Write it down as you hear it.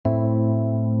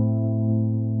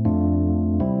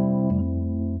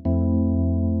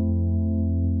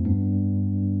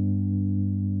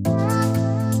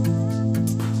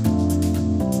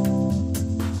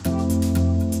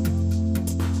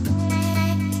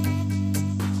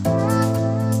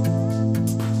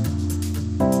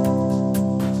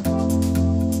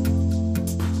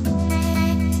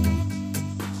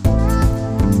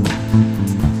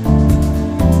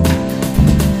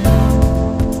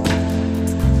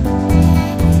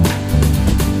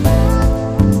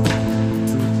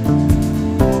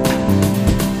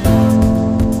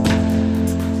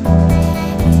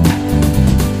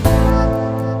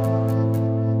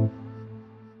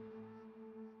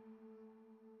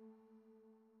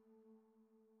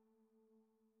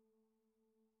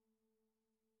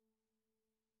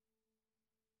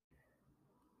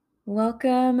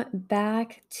Welcome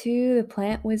back to the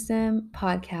Plant Wisdom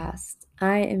Podcast.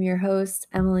 I am your host,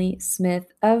 Emily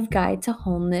Smith of Guide to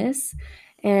Wholeness.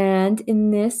 And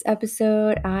in this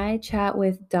episode, I chat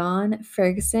with Dawn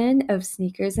Ferguson of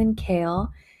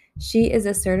Sneakers+Kale. She is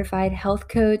a certified health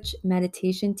coach,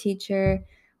 meditation teacher,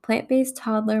 plant-based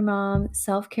toddler mom,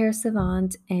 self-care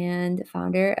savant, and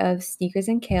founder of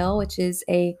Sneakers+Kale, which is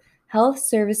a health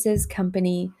services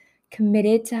company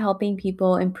committed to helping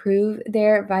people improve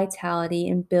their vitality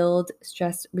and build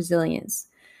stress resilience.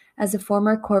 As a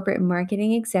former corporate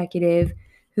marketing executive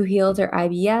who healed her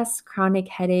IBS, chronic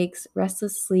headaches,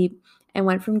 restless sleep, and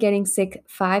went from getting sick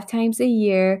 5 times a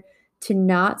year to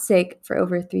not sick for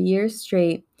over 3 years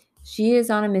straight, she is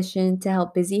on a mission to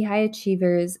help busy high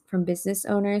achievers, from business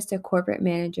owners to corporate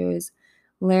managers,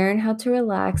 learn how to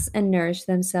relax and nourish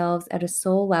themselves at a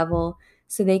soul level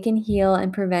so they can heal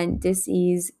and prevent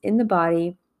dis-ease in the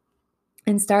body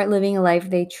and start living a life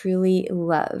they truly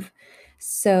love.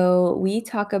 So, we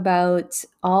talk about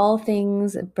all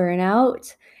things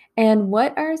burnout and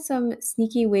what are some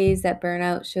sneaky ways that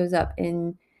burnout shows up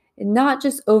in not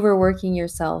just overworking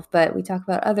yourself, but we talk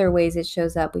about other ways it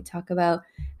shows up. We talk about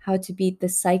how to beat the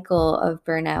cycle of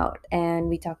burnout, and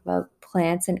we talk about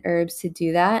plants and herbs to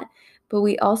do that. But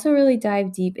we also really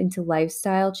dive deep into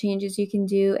lifestyle changes you can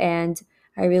do, and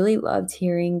I really loved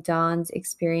hearing Dawn's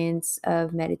experience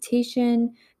of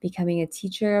meditation, becoming a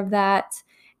teacher of that,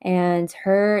 and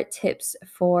her tips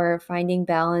for finding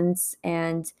balance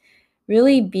and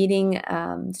really beating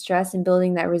stress and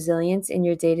building that resilience in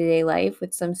your day-to-day life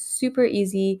with some super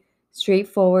easy,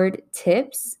 straightforward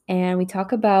tips. And we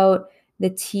talk about the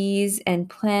teas and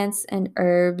plants and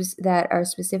herbs that are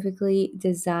specifically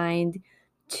designed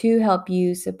to help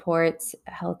you support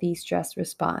a healthy stress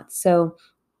response. So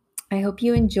I hope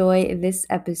you enjoy this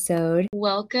episode.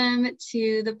 Welcome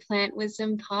to the Plant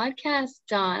Wisdom Podcast,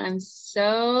 Dawn. I'm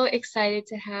so excited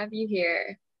to have you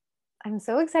here. I'm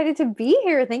so excited to be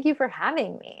here. Thank you for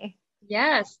having me.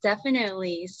 Yes,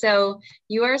 definitely. So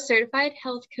you are a certified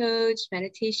health coach,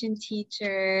 meditation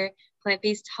teacher,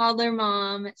 plant-based toddler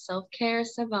mom, self-care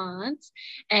savant,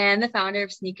 and the founder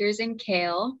of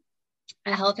Sneakers+Kale,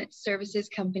 a health services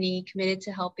company committed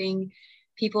to helping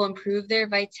people improve their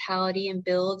vitality and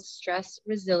build stress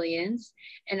resilience.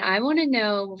 And I want to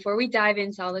know, before we dive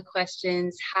into all the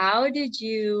questions, how did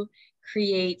you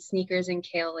create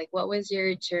Sneakers+Kale? Like, what was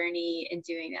your journey in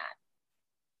doing that?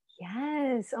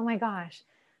 Yes. Oh my gosh.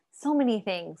 So many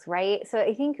things, right? So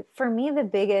I think for me, the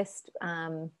biggest,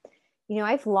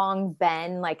 I've long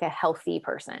been like a healthy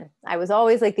person. I was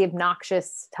always like the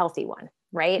obnoxious, healthy one,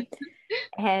 right?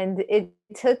 And it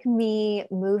took me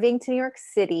moving to New York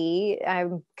City.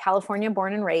 I'm California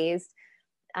born and raised.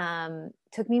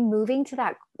 Took me moving to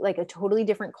that, like a totally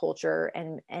different culture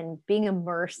and being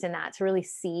immersed in that to really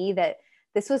see that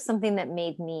this was something that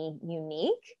made me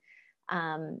unique.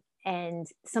 And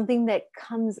something that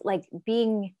comes, like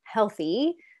being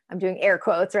healthy, I'm doing air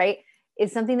quotes, right?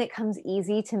 Is something that comes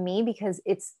easy to me because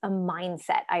it's a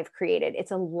mindset I've created.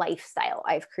 It's a lifestyle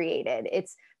I've created.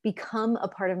 It's become a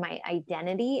part of my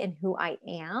identity and who I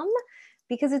am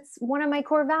because it's one of my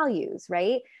core values,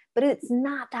 right? But it's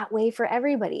not that way for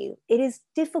everybody. It is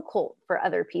difficult for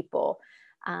other people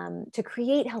to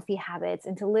create healthy habits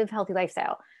and to live healthy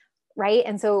lifestyle. Right.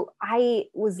 And so I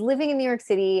was living in New York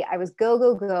City. I was go,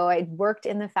 go, go. I'd worked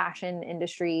in the fashion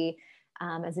industry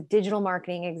as a digital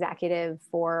marketing executive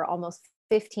for almost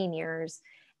 15 years.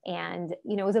 And,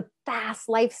 it was a fast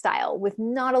lifestyle with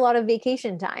not a lot of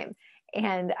vacation time.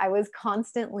 And I was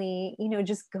constantly,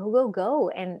 just go, go, go.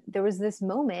 And there was this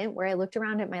moment where I looked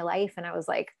around at my life and I was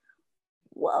like,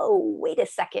 whoa, wait a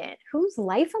second. Whose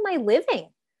life am I living?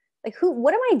 Like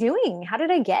what am I doing? How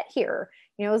did I get here?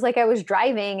 It was like I was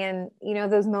driving and,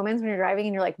 those moments when you're driving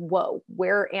and you're like, whoa,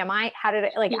 where am I? How did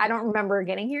I don't remember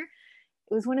getting here.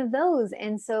 It was one of those.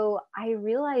 And so I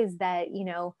realized that,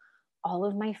 all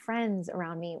of my friends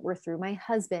around me were through my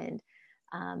husband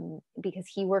because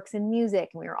he works in music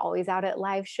and we were always out at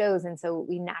live shows. And so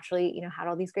we naturally, had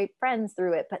all these great friends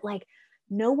through it, but like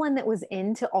no one that was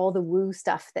into all the woo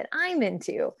stuff that I'm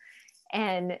into.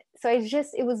 And so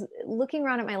it was looking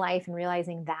around at my life and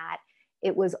realizing that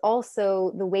it was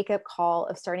also the wake up call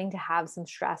of starting to have some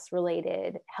stress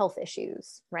related health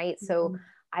issues, right? Mm-hmm. So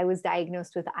I was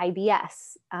diagnosed with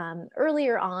IBS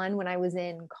earlier on when I was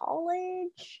in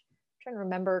college, I'm trying to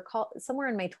remember, somewhere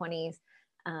in my 20s.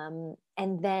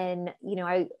 And then,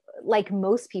 I, like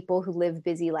most people who live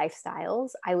busy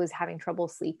lifestyles, I was having trouble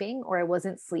sleeping, or I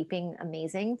wasn't sleeping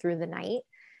amazing through the night.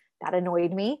 That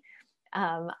annoyed me.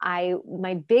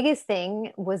 My biggest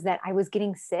thing was that I was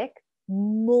getting sick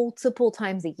multiple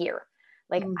times a year.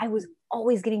 Like I was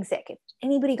always getting sick. If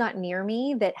anybody got near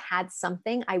me that had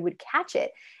something, I would catch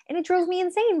it. And it drove me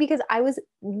insane because I was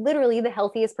literally the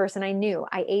healthiest person I knew.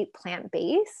 I ate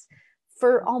plant-based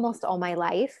for almost all my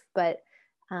life, but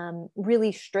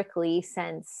really strictly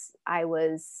since I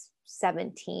was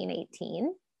 17,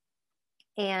 18.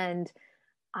 And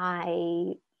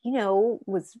I,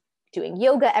 was doing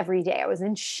yoga every day. I was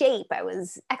in shape. I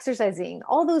was exercising,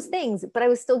 all those things, but I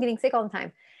was still getting sick all the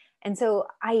time. And so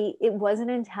it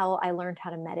wasn't until I learned how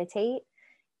to meditate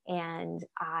and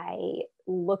I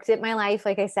looked at my life,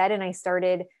 like I said, and I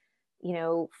started,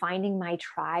 finding my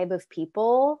tribe of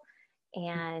people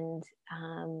and,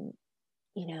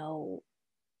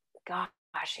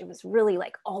 gosh, it was really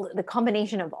like all the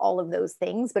combination of all of those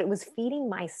things, but it was feeding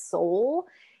my soul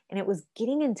and it was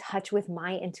getting in touch with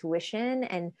my intuition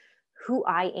and who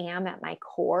I am at my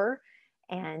core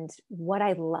and what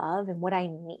I love and what I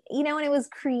need, and it was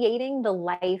creating the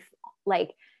life,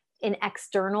 like an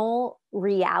external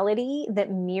reality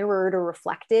that mirrored or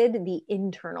reflected the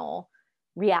internal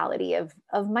reality of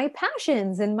my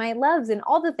passions and my loves and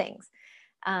all the things.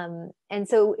 And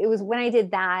so it was when I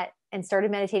did that and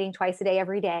started meditating twice a day,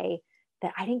 every day,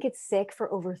 that I didn't get sick for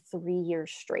over 3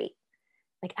 years straight.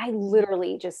 Like I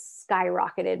literally just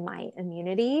skyrocketed my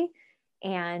immunity.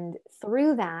 And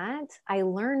through that, I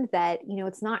learned that,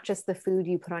 it's not just the food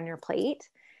you put on your plate.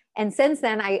 And since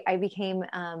then, I became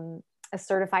a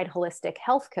certified holistic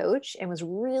health coach and was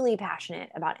really passionate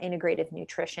about integrative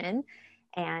nutrition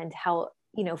and how,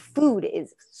 food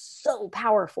is so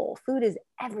powerful. Food is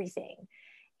everything.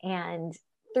 And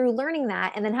through learning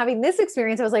that and then having this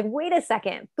experience, I was like, wait a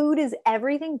second, food is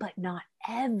everything, but not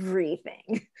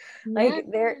everything. Like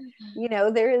there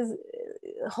is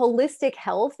holistic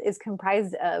health is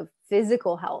comprised of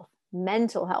physical health,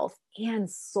 mental health, and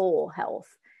soul health.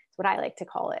 It's what I like to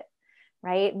call it,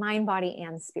 right? Mind, body,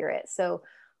 and spirit. So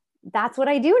that's what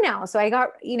I do now. So I got,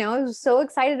 I was so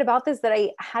excited about this that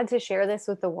I had to share this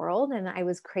with the world. And I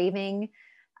was craving,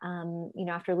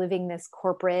 after living this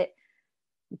corporate,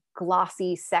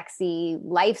 glossy, sexy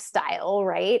lifestyle,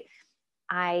 right?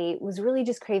 I was really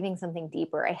just craving something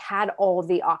deeper. I had all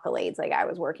the accolades. Like I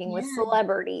was working with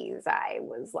celebrities. I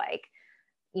was like,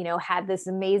 had this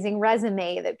amazing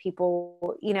resume that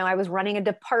people, I was running a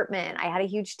department. I had a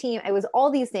huge team. It was all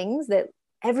these things that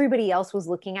everybody else was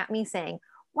looking at me saying,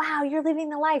 wow, you're living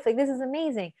the life. Like, this is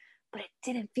amazing. But it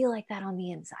didn't feel like that on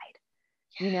the inside,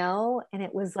 And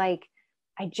it was like,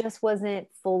 I just wasn't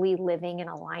fully living in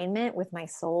alignment with my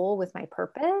soul, with my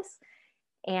purpose.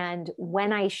 And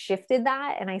when I shifted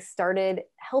that and I started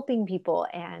helping people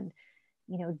and,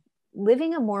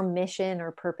 living a more mission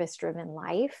or purpose driven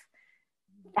life,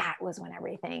 that was when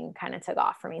everything kind of took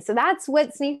off for me. So that's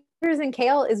what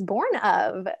Sneakers+Kale is born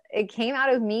of. It came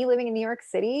out of me living in New York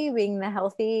City, being the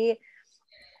healthy,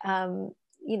 nerdy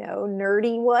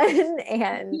one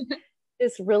and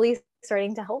just really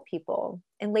starting to help people.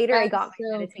 And later I got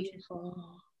my meditation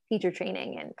teacher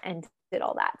training and did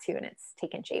all that too. And it's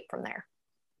taken shape from there.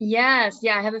 Yes.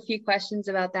 Yeah. I have a few questions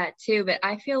about that too, but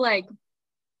I feel like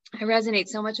I resonate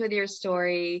so much with your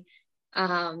story.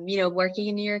 Working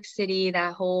in New York City,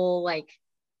 that whole like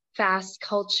fast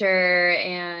culture,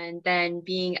 and then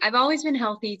I've always been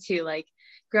healthy too. Like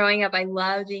growing up, I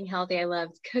loved being healthy. I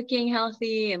loved cooking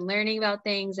healthy and learning about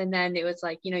things. And then it was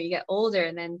like, you get older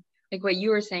and then like what you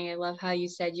were saying, I love how you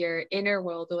said your inner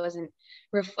world wasn't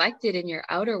reflected in your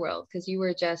outer world because you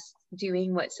were just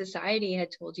doing what society had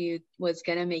told you was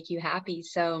going to make you happy.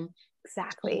 So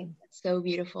exactly. So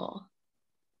beautiful.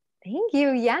 Thank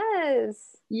you. Yes.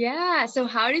 Yeah. So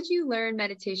how did you learn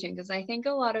meditation? Because I think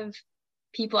a lot of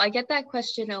people, I get that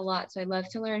question a lot. So I'd love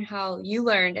to learn how you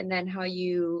learned and then how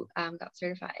you got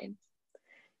certified.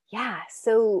 Yeah.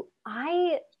 So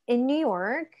in New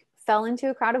York, fell into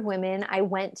a crowd of women. I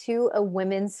went to a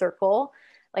women's circle,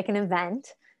 like an event,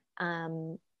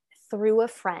 through a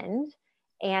friend.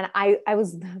 And I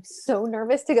was so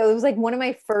nervous to go. It was like one of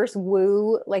my first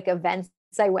woo like events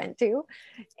I went to.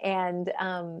 And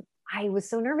I was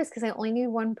so nervous because I only knew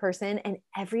one person and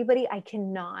everybody, I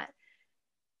cannot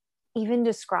even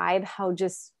describe how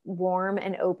just warm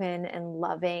and open and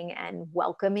loving and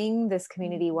welcoming this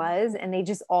community was. And they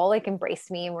just all like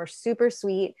embraced me and were super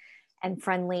sweet and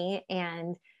friendly.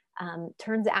 And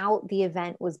turns out the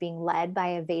event was being led by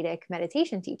a Vedic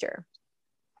meditation teacher.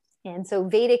 And so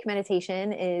Vedic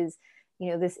meditation is,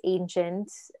 this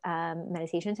ancient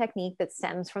meditation technique that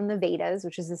stems from the Vedas,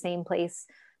 which is the same place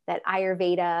that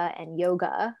Ayurveda and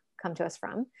yoga come to us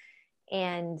from.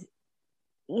 And,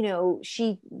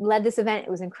 she led this event.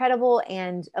 It was incredible.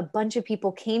 And a bunch of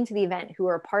people came to the event who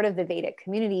were a part of the Vedic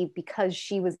community because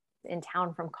she was in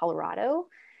town from Colorado.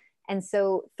 And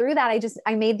so through that,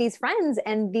 I made these friends,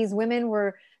 and these women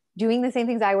were doing the same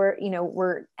things I were,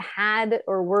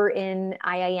 were in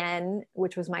IIN,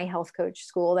 which was my health coach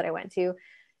school that I went to.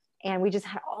 And we just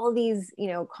had all these,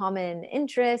 common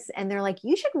interests. And they're like,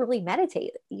 you should really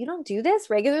meditate. You don't do this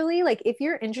regularly. Like, if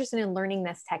you're interested in learning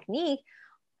this technique,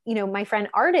 my friend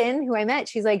Arden, who I met,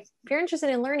 she's like, if you're interested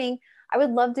in learning, I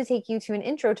would love to take you to an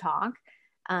intro talk.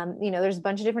 There's a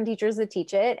bunch of different teachers that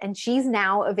teach it. And she's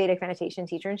now a Vedic meditation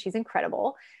teacher, and she's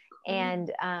incredible.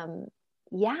 And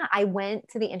I went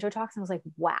to the intro talks and I was like,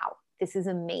 wow, this is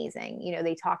amazing.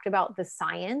 They talked about the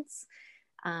science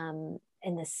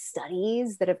and the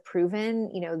studies that have proven,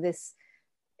 this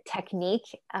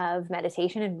technique of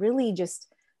meditation, and really just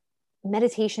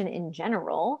meditation in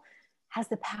general, has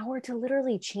the power to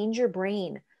literally change your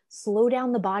brain, slow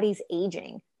down the body's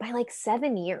aging by like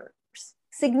 7 years.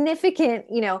 Significant,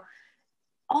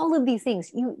 all of these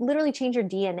things. You literally change your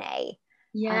DNA.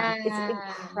 Yeah. It's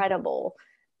incredible.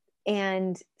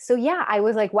 And so, I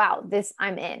was like, wow,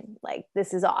 I'm in. Like,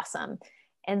 this is awesome.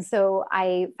 And so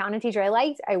I found a teacher I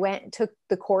liked. I went, took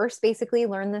the course, basically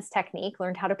learned this technique,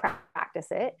 learned how to practice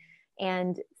it.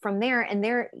 And from there, and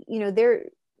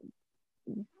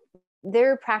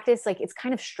their practice, like, it's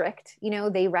kind of strict,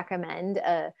 they recommend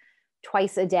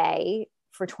twice a day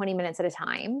for 20 minutes at a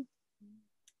time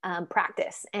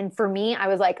practice. And for me, I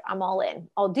was like, I'm all in,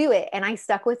 I'll do it. And I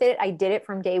stuck with it. I did it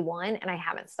from day one, and I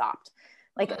haven't stopped.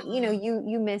 Like,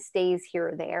 you miss days here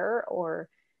or there, or,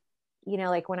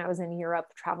 like when I was in Europe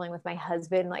traveling with my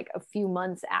husband, like a few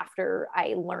months after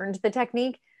I learned the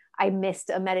technique, I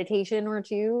missed a meditation or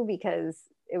two because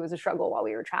it was a struggle while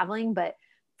we were traveling. But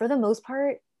for the most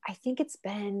part, I think it's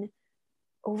been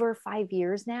over 5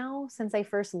 years now since I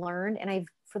first learned, and I've,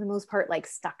 for the most part, like,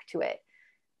 stuck to it.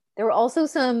 There were also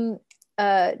some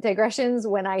digressions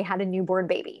when I had a newborn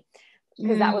baby,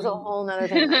 because that was a whole nother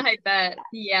thing. I bet.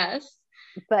 Yes.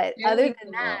 But really other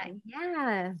than that,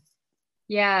 yeah.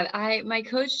 Yeah, my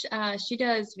coach, she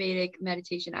does Vedic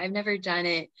meditation. I've never done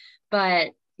it,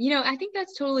 but I think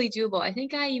that's totally doable. I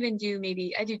think I even do,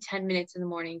 I do 10 minutes in the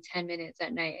morning, 10 minutes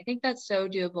at night. I think that's so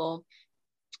doable.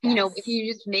 Yes. If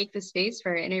you just make the space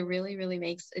for it, and it really, really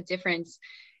makes a difference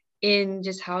in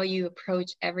just how you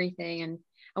approach everything. And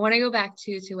I want to go back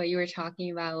to what you were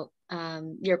talking about,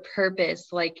 your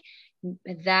purpose, like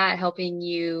that helping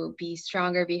you be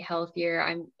stronger, be healthier.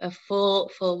 I'm a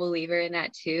full believer in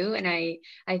that too. And I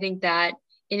think that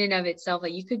in and of itself,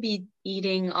 like, you could be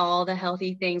eating all the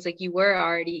healthy things, like you were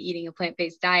already eating a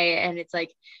plant-based diet, and it's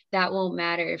like, that won't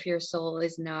matter if your soul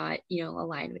is not,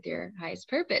 aligned with your highest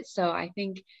purpose. So I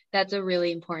think that's a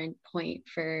really important point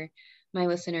for my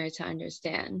listener to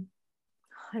understand.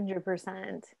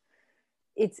 100%.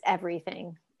 It's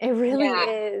everything. It really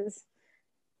is.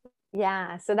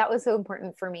 Yeah. So that was so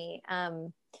important for me.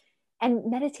 And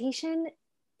meditation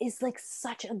is like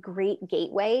such a great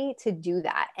gateway to do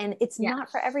that. And it's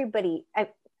not for everybody.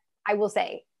 I will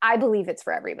say, I believe it's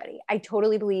for everybody. I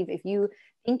totally believe if you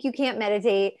think you can't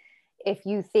meditate, if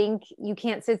you think you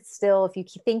can't sit still, if you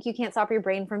think you can't stop your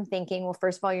brain from thinking, well,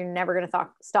 first of all, you're never going to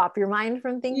stop your mind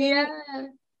from thinking. Yeah.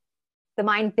 The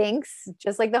mind thinks,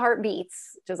 just like the heart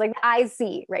beats, just like the eyes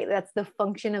see, right? That's the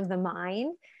function of the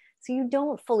mind. So you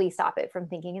don't fully stop it from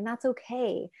thinking, and that's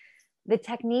okay. The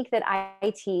technique that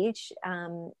I teach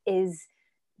is,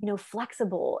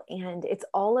 flexible, and it's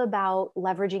all about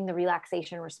leveraging the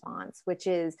relaxation response, which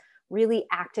is really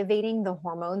activating the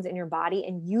hormones in your body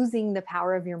and using the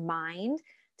power of your mind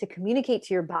to communicate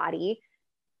to your body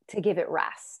to give it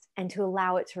rest and to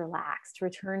allow it to relax, to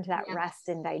return to that rest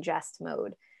and digest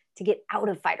mode, to get out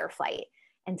of fight or flight,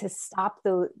 and to stop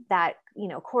that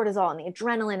cortisol and the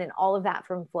adrenaline and all of that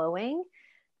from flowing.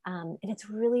 And it's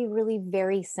really, really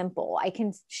very simple. I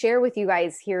can share with you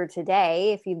guys here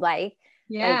today, if you'd like.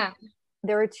 Yeah.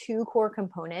 There are 2 core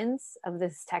components of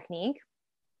this technique.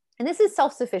 And this is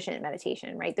self-sufficient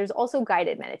meditation, right? There's also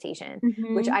guided meditation,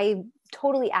 which I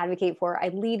totally advocate for. I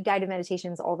lead guided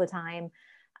meditations all the time.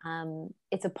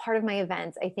 It's a part of my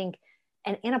events, I think,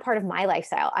 and a part of my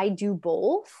lifestyle. I do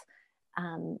both.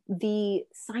 The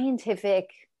scientific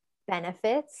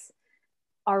benefits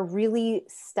are really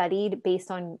studied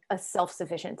based on a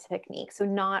self-sufficient technique. So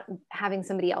not having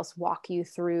somebody else walk you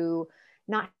through,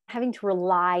 not having to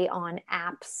rely on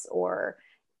apps or,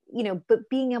 but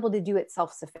being able to do it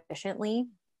self-sufficiently,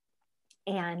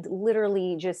 and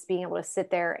literally just being able to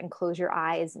sit there and close your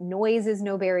eyes. Noise is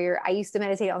no barrier. I used to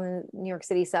meditate on the New York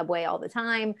City subway all the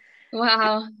time.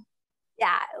 Wow.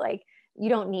 Yeah. Like, you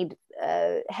don't need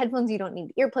headphones. You don't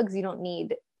need earplugs. You don't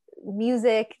need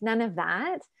music, none of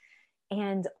that.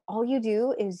 And all you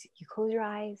do is you close your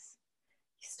eyes,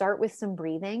 you start with some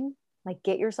breathing, like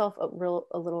get yourself a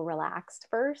little relaxed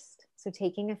first. So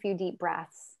taking a few deep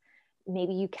breaths,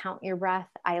 maybe you count your breath.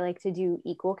 I like to do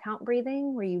equal count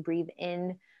breathing where you breathe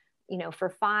in, for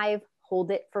 5,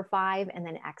 hold it for 5, and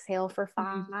then exhale for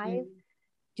 5. Mm-hmm.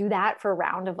 Do that for a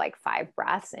round of like 5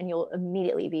 breaths, and you'll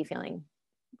immediately be feeling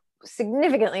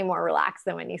significantly more relaxed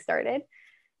than when you started.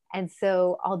 And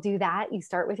so I'll do that. You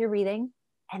start with your breathing,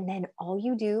 and then all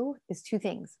you do is 2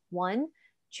 things. 1,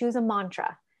 choose a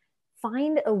mantra.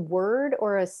 Find a word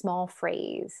or a small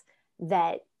phrase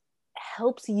that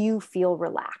helps you feel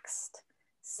relaxed.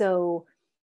 So,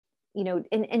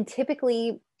 and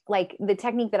typically, like the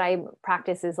technique that I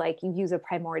practice is like you use a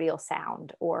primordial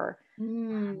sound or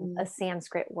a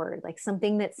Sanskrit word, like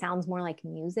something that sounds more like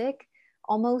music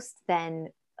almost than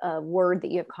a word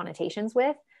that you have connotations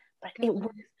with, but it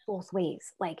works both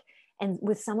ways. Like, and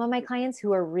with some of my clients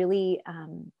who are really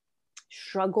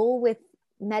struggle with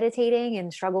meditating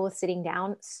and struggle with sitting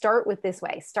down, start with this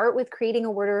way. Start with creating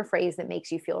a word or a phrase that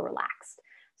makes you feel relaxed.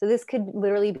 So this could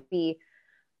literally be,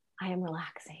 I am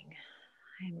relaxing.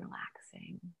 I am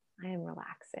relaxing. I am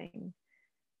relaxing.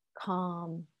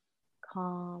 Calm,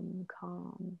 calm,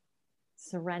 calm.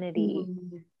 Serenity,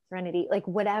 serenity, like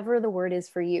whatever the word is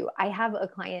for you. I have a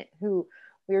client who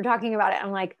we were talking about it.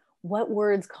 I'm like, what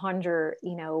words conjure,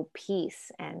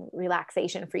 peace and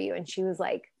relaxation for you? And she was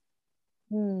like,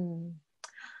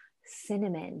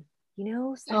 cinnamon,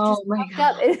 Oh my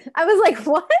God. I was like,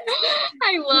 what?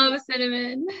 I love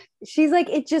cinnamon. She's like,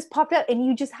 it just popped up, and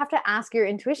you just have to ask your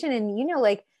intuition. And,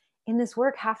 like in this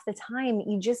work, half the time,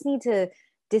 you just need to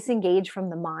disengage from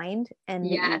the mind and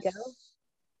the ego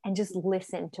and just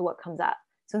listen to what comes up.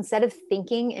 So instead of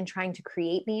thinking and trying to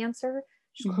create the answer,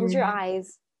 just close your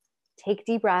eyes, take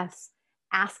deep breaths,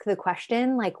 ask the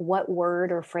question, like what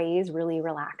word or phrase really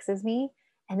relaxes me,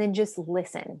 and then just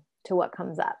listen to what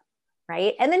comes up.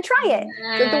 Right. And then try it.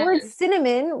 So if the word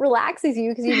cinnamon relaxes you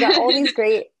because you've got all these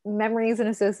great memories and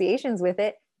associations with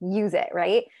it, use it.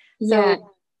 Right.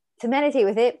 So to meditate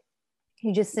with it,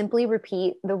 you just simply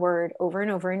repeat the word over and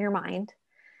over in your mind.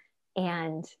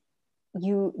 And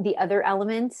the other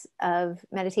elements of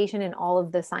meditation and all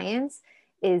of the science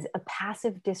is a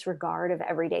passive disregard of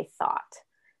everyday thought.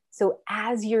 So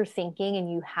as you're thinking and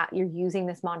you're using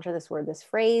this mantra, this word, this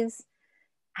phrase,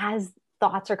 as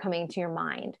thoughts are coming to your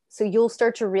mind. So you'll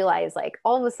start to realize, like,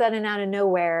 all of a sudden out of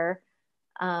nowhere,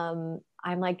 I'm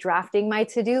like drafting my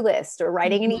to-do list or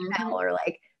writing an email or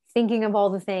like thinking of all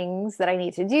the things that I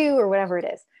need to do or whatever it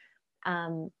is.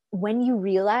 When you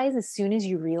realize, as soon as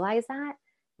you realize that,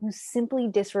 you simply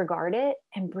disregard it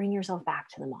and bring yourself back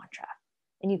to the mantra.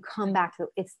 And you come back to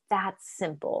it's that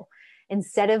simple.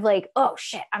 Instead of like, oh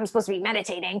shit, I'm supposed to be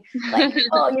meditating. Like,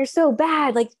 oh, you're so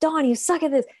bad. Like, Dawn, you suck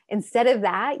at this. Instead of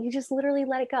that, you just literally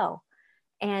let it go.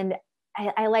 And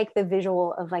I like the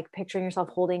visual of like picturing yourself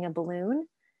holding a balloon.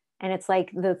 And it's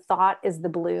like the thought is the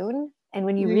balloon. And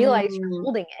when you realize you're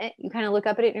holding it, you kind of look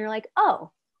up at it and you're like,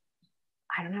 oh,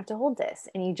 I don't have to hold this.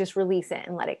 And you just release it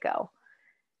and let it go.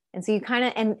 And so you kind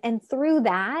of, and through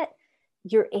that,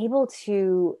 you're able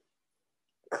to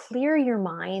clear your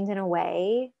mind in a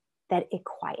way that it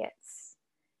quiets.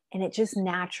 And it just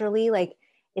naturally, like,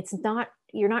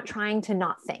 you're not trying to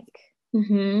not think.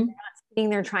 You're not sitting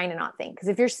there trying to not think. Because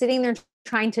if you're sitting there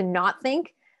trying to not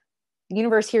think, the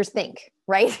universe hears think,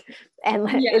 right? And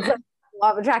it's like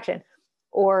law of attraction.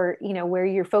 Or, where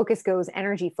your focus goes,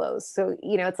 energy flows. So,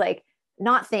 it's like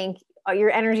not think,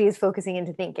 your energy is focusing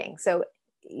into thinking. So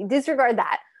you disregard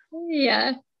that.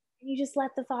 Yeah. You just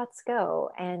let the thoughts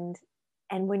go. And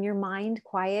when your mind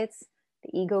quiets,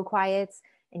 the ego quiets,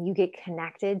 and you get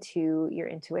connected to your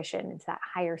intuition, it's that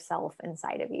higher self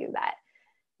inside of you, that,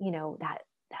 that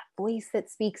voice that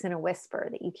speaks in a whisper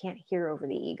that you can't hear over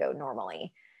the ego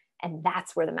normally. And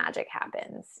that's where the magic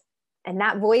happens. And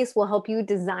that voice will help you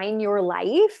design your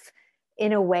life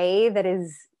in a way that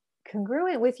is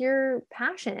congruent with your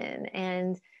passion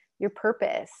and your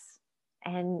purpose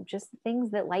and just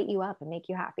things that light you up and make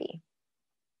you happy.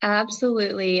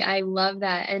 Absolutely. I love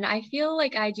that. And I feel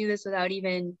like I do this without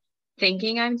even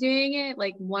thinking I'm doing it.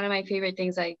 Like, one of my favorite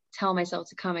things I tell myself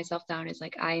to calm myself down is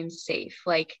like, I am safe.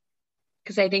 Like,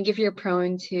 because I think if you're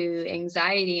prone to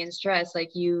anxiety and stress,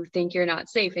 like, you think you're not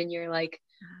safe and you're like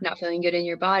not feeling good in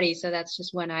your body. So that's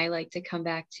just one I like to come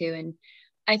back to. And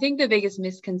I think the biggest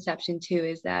misconception too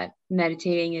is that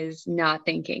meditating is not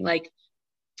thinking. Like,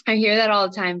 I hear that all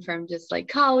the time from just like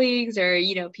colleagues or,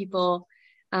 people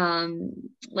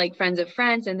like friends of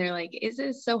friends, and they're like, is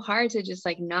it so hard to just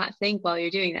like not think while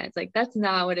you're doing that? It's like, that's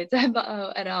not what it's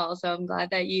about at all. So I'm glad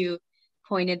that you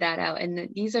pointed that out. And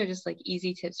these are just like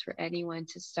easy tips for anyone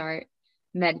to start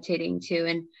meditating too.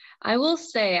 And I will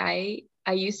say,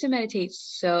 I used to meditate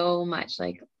so much,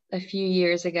 like a few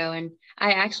years ago. And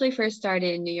I actually first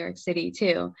started in New York City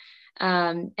too.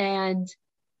 And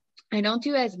I don't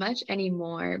do as much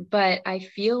anymore, but I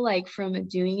feel like from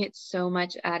doing it so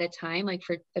much at a time, like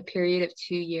for a period of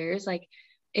 2 years, like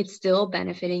it's still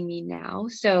benefiting me now.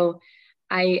 So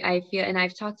I feel, and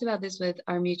I've talked about this with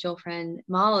our mutual friend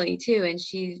Molly too, and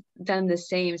she's done the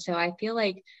same. So I feel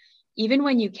like even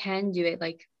when you can do it,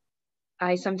 like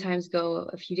I sometimes go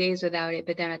a few days without it,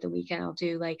 but then at the weekend I'll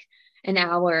do like an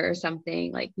hour or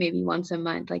something, like maybe once a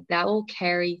month. Like that will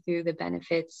carry through the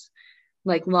benefits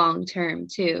like long term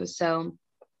too. So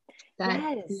that,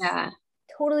 Yes, yeah,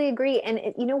 totally agree. And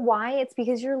you know why? It's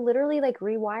because you're literally like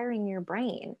rewiring your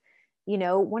brain.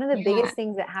 One of the yeah. biggest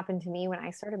things that happened to me when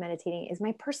I started meditating is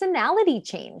my personality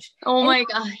changed. Oh And my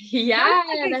God. not Yeah,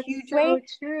 in like a that's huge so way,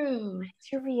 true.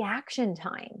 it's your reaction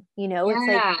time. It's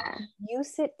like Yeah. you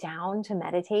sit down to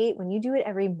meditate, when you do it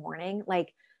every morning,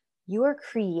 like you are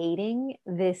creating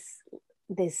this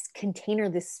container,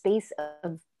 this space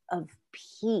of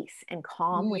peace and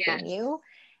calm within Yes. you.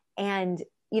 And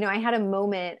I had a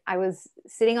moment. I was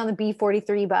sitting on the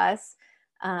B43 bus,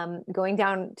 going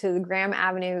down to the Graham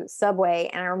Avenue subway,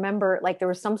 and I remember like there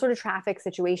was some sort of traffic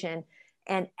situation,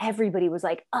 and everybody was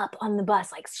like up on the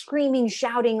bus, like screaming,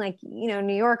 shouting, like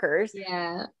New Yorkers.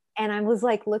 Yeah. And I was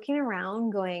like looking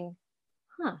around, going,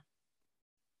 "Huh."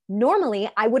 Normally,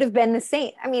 I would have been the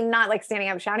same. I mean, not like standing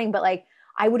up shouting, but like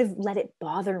I would have let it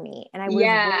bother me, and I would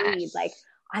have worried, like Yes.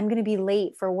 I'm going to be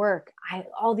late for work.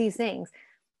 All these things.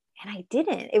 And I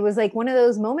didn't. It was like one of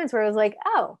those moments where I was like,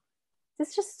 oh,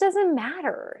 this just doesn't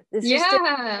matter. This just,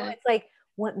 Yeah. it's like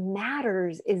what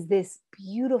matters is this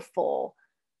beautiful,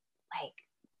 like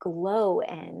glow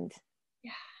and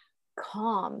Yeah.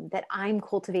 calm that I'm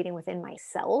cultivating within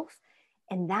myself.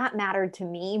 And that mattered to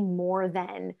me more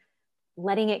than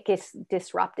letting it get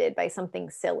disrupted by something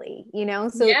silly.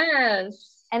 So,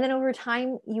 Yes. and then over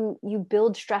time, you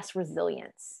build stress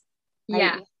resilience, right?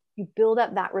 Yeah. You build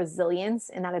up that resilience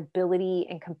and that ability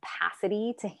and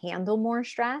capacity to handle more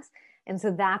stress. And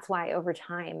so that's why over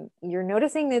time you're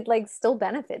noticing it like still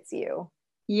benefits you.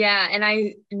 Yeah. And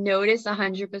I notice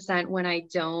 100% when I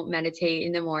don't meditate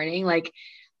in the morning, like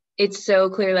it's so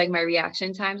clear, like my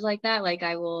reaction times like that, like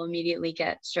I will immediately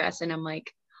get stressed and I'm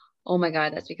like, oh my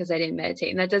God, that's because I didn't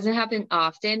meditate. And that doesn't happen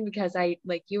often because I,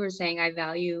 like you were saying, I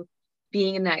value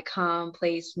being in that calm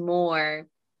place more.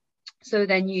 So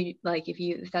then you like,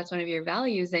 if that's one of your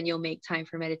values, then you'll make time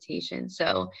for meditation.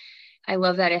 So I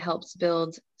love that it helps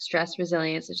build stress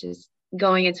resilience, which is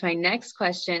going into my next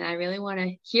question. I really want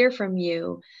to hear from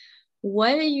you.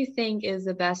 What do you think is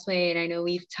the best way? And I know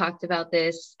we've talked about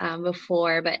this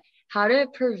before, but how to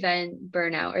prevent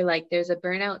burnout, or like there's a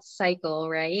burnout cycle,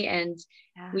 right? And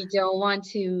Yeah. we don't want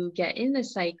to get in the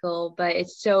cycle, but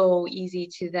it's so easy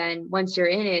to then, once you're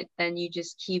in it, then you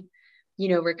just keep,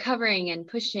 recovering and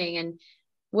pushing. And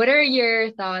what are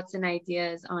your thoughts and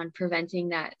ideas on preventing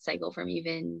that cycle from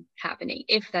even happening,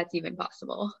 if that's even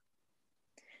possible?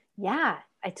 Yeah,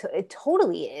 it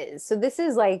totally is. So this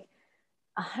is like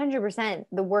 100%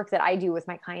 the work that I do with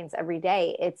my clients every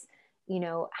day. It's,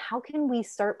 how can we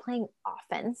start playing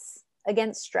offense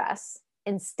against stress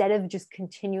instead of just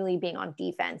continually being on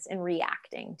defense and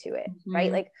reacting to it,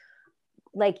 right? Mhm.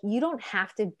 Like you don't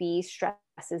have to be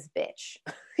stress's bitch.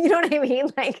 You know what I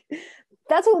mean? Like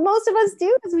that's what most of us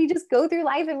do is we just go through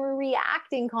life and we're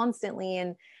reacting constantly.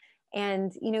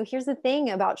 And here's the thing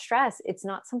about stress, it's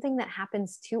not something that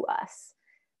happens to us.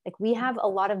 Like we have a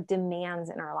lot of demands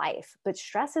in our life, but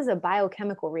stress is a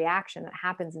biochemical reaction that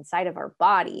happens inside of our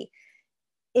body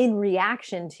in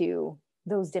reaction to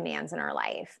those demands in our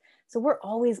life. So we're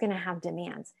always going to have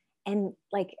demands. And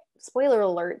like, spoiler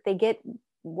alert, they get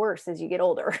worse as you get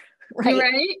older, You're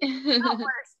right? right. Not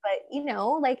worse,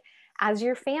 but like as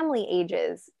your family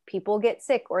ages, people get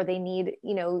sick or they need,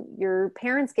 your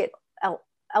parents get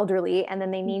elderly and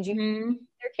then they need you, Mhm.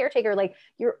 their caretaker. Like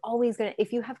you're always going to,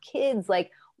 if you have kids,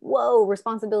 like, whoa,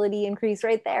 responsibility increase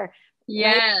right there,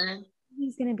 right? Yeah.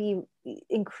 He's going to be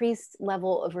increased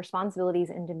level of responsibilities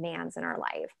and demands in our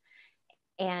life.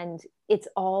 And it's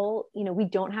all, we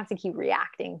don't have to keep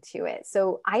reacting to it.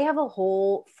 So I have a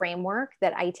whole framework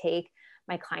that I take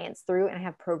my clients through, and I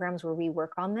have programs where we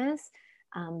work on this.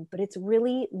 But it's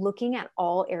really looking at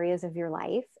all areas of your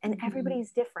life, and Mhm.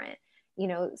 everybody's different.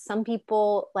 Some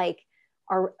people like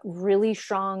are really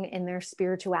strong in their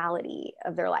spirituality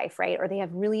of their life, right? Or they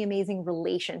have really amazing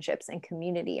relationships and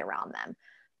community around them,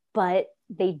 but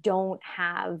they don't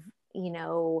have,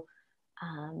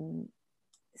 um,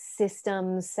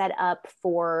 systems set up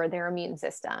for their immune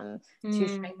system to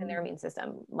strengthen their Mm. immune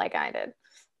system like I did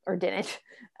or didn't.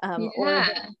 Or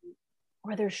Yeah.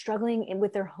 or they're struggling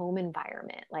with their home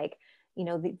environment, like, you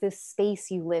know, the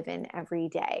space you live in every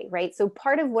day, right? So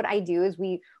part of what I do is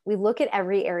we look at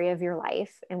every area of your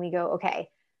life and we go, okay,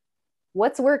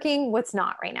 what's working, what's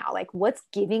not right now? Like what's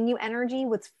giving you energy,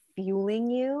 what's fueling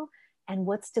you, and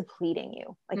what's depleting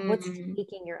you? Like what's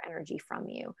taking your energy from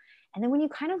you? And then when you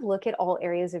kind of look at all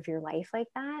areas of your life like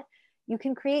that, you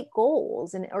can create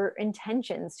goals and or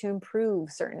intentions to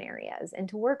improve certain areas and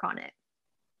to work on it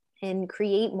and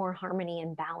create more harmony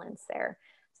and balance there.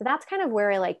 So that's kind of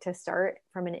where I like to start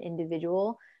from an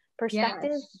individual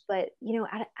perspective. Yes. But, you know,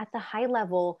 at the high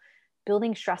level,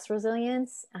 building stress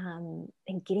resilience and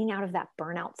getting out of that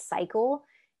burnout cycle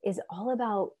is all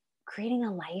about creating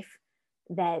a life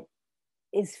that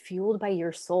is fueled by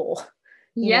your soul.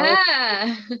 You know,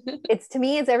 Yeah. it's to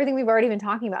me, it's everything we've already been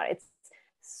talking about. It's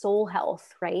soul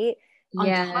health, right? On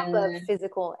top of Yeah.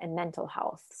 physical and mental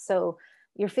health. So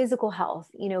your physical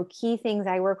health, you know, key things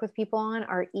I work with people on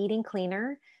are eating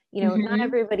cleaner. You know, not Mm-hmm.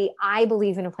 everybody, I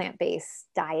believe in a plant-based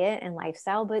diet and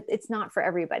lifestyle, but it's not for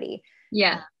everybody.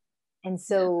 Yeah. And Yeah.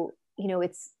 so, you know,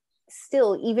 it's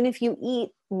still, even if you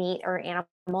eat meat or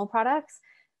animal products,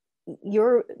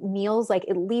 your meals, like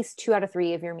at least 2 out of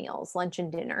 3 of your meals, lunch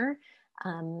and dinner,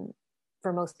 um,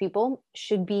 for most people,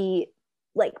 should be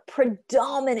like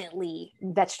predominantly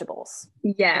vegetables,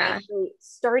 right? Yeah. So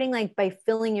starting like by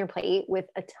filling your plate with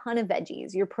a ton of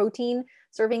veggies. Your protein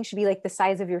serving should be like the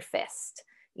size of your fist,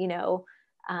 you know?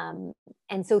 Um,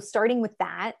 and so starting with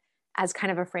that as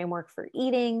kind of a framework for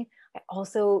eating. I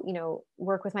also, you know,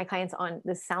 work with my clients on,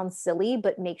 this sounds silly,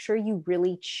 but make sure you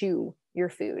really chew your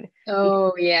food because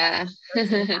Oh, yeah.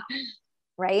 nursing,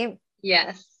 right?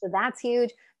 Yes. So that's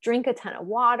huge. Drink a ton of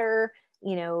water,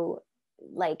 you know,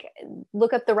 like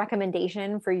look up the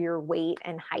recommendation for your weight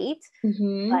and height.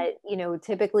 Mm-hmm. But, you know,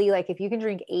 typically like if you can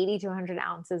drink 80 to 100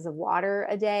 ounces of water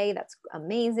a day, that's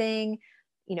amazing.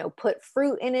 You know, put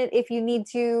fruit in it if you need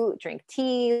to, drink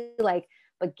tea, like,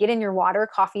 but get in your water.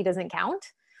 Coffee doesn't count.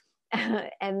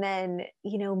 And then,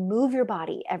 you know, move your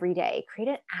body every day, create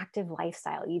an active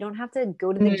lifestyle. You don't have to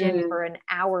go to the gym Mm. for an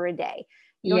hour a day.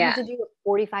 You don't have Yeah. to do a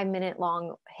 45-minute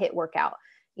long hit workout.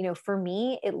 You know, for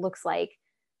me, it looks like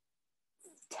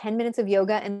 10 minutes of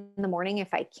yoga in the morning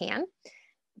if I can.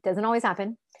 It doesn't always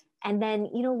happen. And then,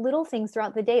 you know, little things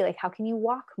throughout the day, like how can you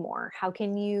walk more? How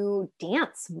can you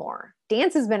dance more?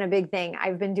 Dance has been a big thing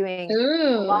I've been doing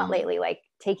a lot Ooh. lately, like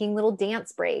taking little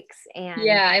dance breaks and,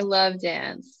 Yeah, I love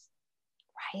dance.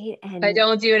 right. I And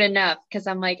don't do it enough because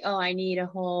I'm like, oh, I need a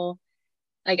whole,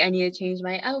 like, I need to change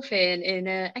my outfit in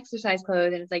a exercise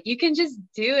clothes. And it's like, you can just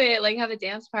do it, like, have a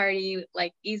dance party,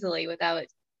 like, easily without,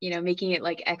 making it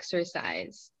like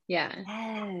exercise. Yeah.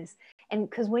 yes. And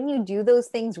because when you do those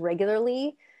things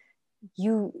regularly,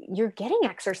 you're getting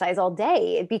exercise all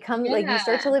day. It becomes like you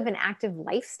start to Yeah. live an active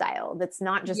lifestyle that's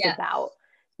not just Yes. about,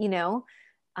 you know,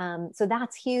 so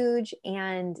that's huge.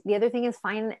 And the other thing is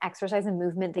find an exercise and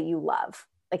movement that you love.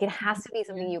 Like it has to be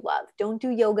something you love. Don't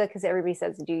do yoga because everybody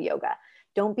says to do yoga.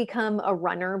 Don't become a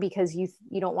runner because you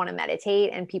don't want to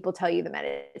meditate and people tell you the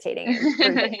meditating is,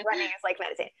 or the running is like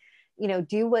meditating. You know,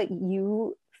 do what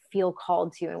you feel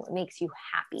called to and what makes you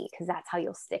happy because that's how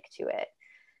you'll stick to it.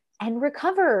 And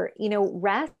recover, you know,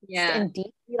 rest Yeah. and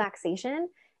deep relaxation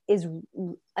is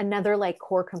another like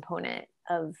core component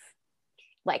of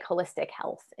like holistic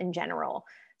health in general.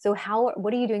 So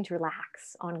what are you doing to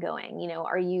relax ongoing? You know,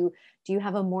 do you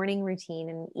have a morning routine,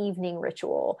 an evening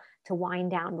ritual to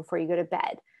wind down before you go to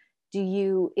bed?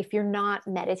 If you're not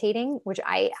meditating, which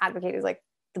I advocate is like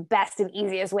the best and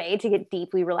easiest way to get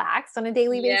deeply relaxed on a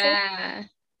daily basis. Yeah.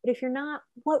 But if you're not,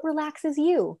 what relaxes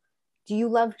you? Do you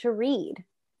love to read?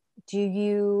 Do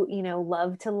you, you know,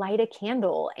 love to light a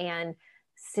candle and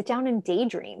sit down and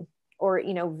daydream or,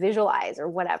 you know, visualize or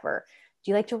whatever?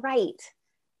 Do you like to write?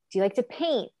 Do you like to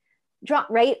paint? Draw,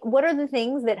 right? What are the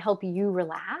things that help you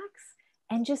relax?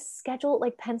 And just schedule,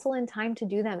 like pencil in time to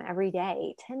do them every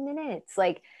day, 10 minutes.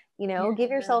 Like, you know, give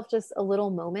Yeah. yourself just a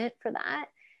little moment for that.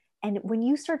 And when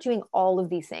you start doing all of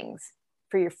these things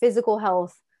for your physical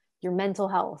health, your mental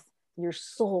health, your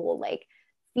soul, like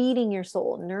feeding your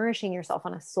soul, nourishing yourself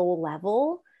on a soul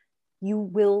level, you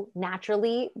will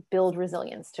naturally build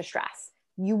resilience to stress.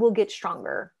 You will get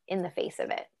stronger in the face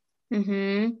of it,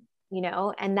 Mm-hmm. you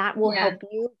know, and that will Yeah. help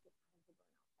you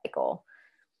cycle.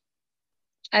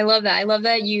 I love that. I love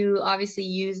that you obviously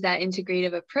use that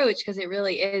integrative approach because it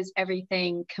really is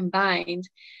everything combined.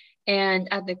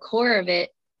 And at the core of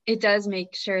it, it does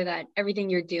make sure that everything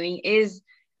you're doing is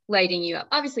lighting you up.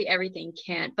 Obviously, everything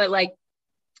can't, but like,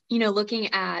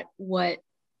 looking at what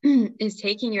is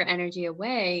taking your energy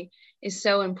away is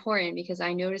so important because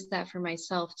I noticed that for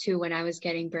myself too when I was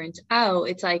getting burnt out.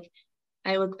 It's like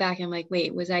I look back and I'm like,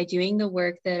 wait, was I doing the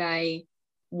work that I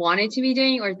wanted to be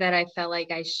doing or that I felt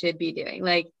like I should be doing?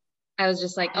 Like, I was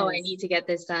just like, oh, I Yes. need to get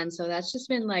this done. So that's just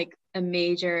been like a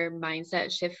major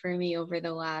mindset shift for me over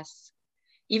the last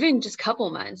even just couple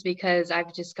months, because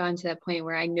I've just gotten to that point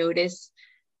where I notice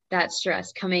that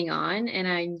stress coming on and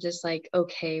I'm just like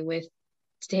okay with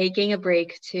taking a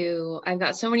break. To I've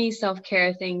got so many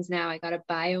self-care things now. I got a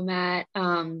biomat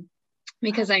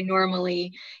because I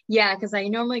normally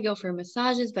go for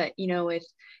massages, but with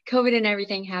COVID and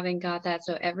everything, haven't got that.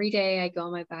 So every day I go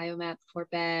on my biomat before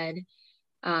bed,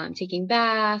 taking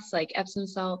baths, like Epsom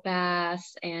salt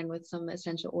baths, and with some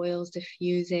essential oils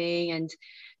diffusing, and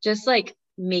just like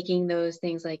making those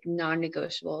things like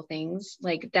non-negotiable things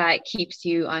like that keeps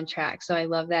you on track. So I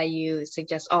love that you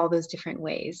suggest all those different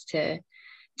ways to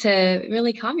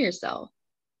really calm yourself.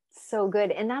 So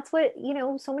good. And that's what,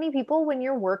 so many people, when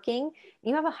you're working,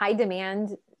 you have a high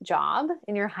demand job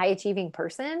and you're a high achieving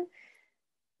person,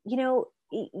 you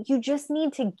just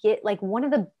need to get like one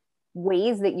of the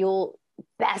ways that you'll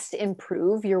best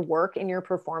improve your work and your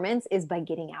performance is by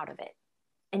getting out of it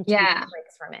and taking Yeah.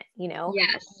 breaks from it.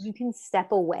 Yes. You can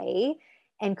step away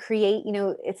and create,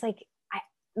 it's like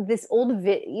this old,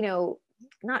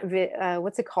 not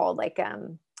what's it called? Like,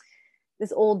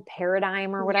 this old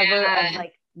paradigm or whatever of Yeah.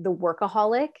 like the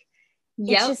workaholic. It's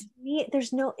Yep. just me.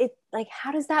 There's no, it like,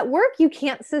 how does that work? You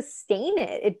can't sustain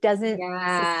it. It doesn't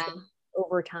Yeah. sustain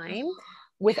over time Yeah.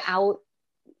 without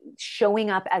showing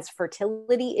up as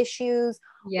fertility issues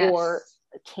or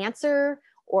Yes. cancer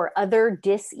or other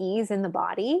dis-ease in the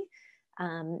body.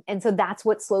 And so that's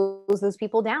what slows those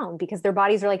people down because their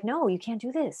bodies are like, no, you can't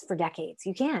do this for decades.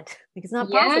 You can't, like, it's not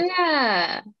possible,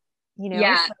 Yeah.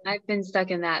 Yeah, So I've been stuck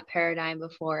in that paradigm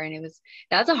before, and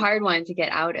that's a hard one to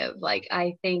get out of. Like,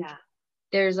 I think yeah.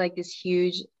 there's like this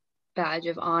huge badge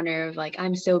of honor of like,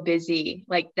 I'm so busy.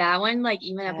 Like that one, like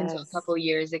even up until a Yes. couple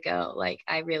years ago, like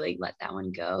I really let that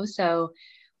one go. So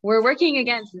we're working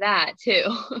against that too.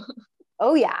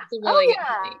 Oh yeah. It's a really Oh good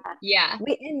point. yeah.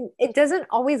 Yeah. And it doesn't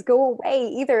always go away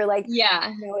either. Like,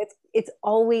 Yeah. it's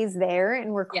always there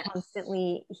and we're Yes.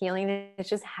 constantly healing. It's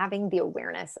just having the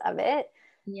awareness of it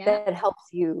Yeah. that helps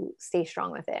you stay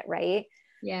strong with it, right?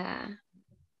 Yeah.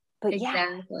 But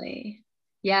yeah, Exactly.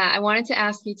 Yeah, I wanted to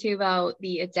ask you too about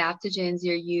the adaptogens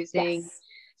you're using yes.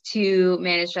 to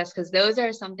manage stress, because those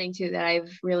are something too that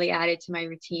I've really added to my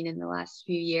routine in the last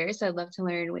few years. So I'd love to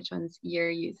learn which ones you're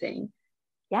using.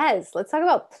 Yes, let's talk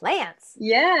about plants.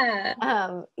 Yeah.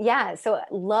 Yeah, so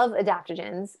love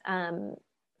adaptogens.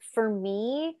 For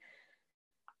me,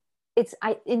 it's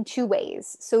in two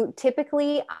ways. So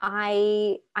typically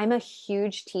I'm a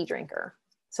huge tea drinker.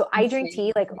 So I drink tea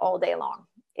Same. like all day long.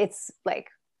 It's like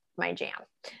my jam.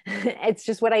 It's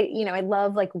just what I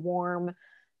love like warm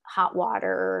hot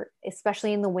water,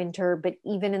 especially in the winter, but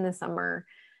even in the summer.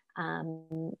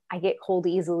 I get cold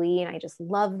easily and I just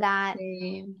love that.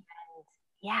 Same.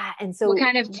 Yeah, and What so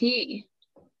kind of tea?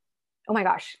 oh my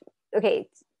gosh. Okay,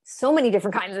 so many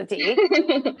different kinds of tea,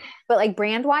 but like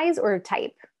brand wise or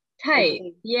type, like Type.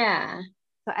 Yeah.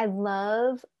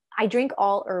 so I drink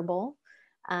all herbal.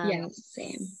 Yes,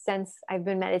 same. Since I've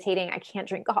been meditating, I can't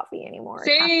drink coffee anymore.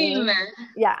 Same. Caffeine,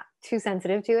 yeah, too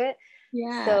sensitive to it.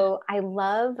 Yeah. So I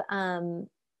love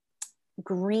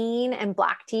green and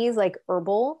black teas, like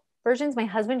herbal versions. My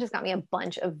husband just got me a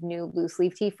bunch of new loose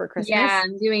leaf tea for Yeah, Christmas.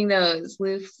 I'm doing those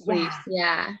loose Yeah, sleeves.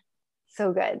 Yeah.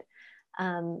 so good.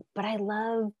 But I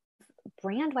love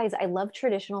brand wise, I love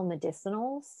traditional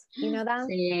medicinals. You know them?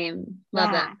 Same.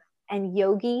 Love Yeah. them. And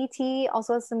yogi tea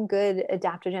also has some good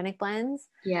adaptogenic blends.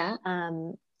 Yeah.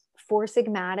 Um, Four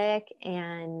Sigmatic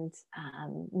and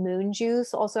Moon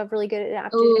Juice also have really good Oh,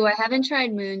 adaptogenic I haven't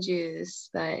tried moon juice,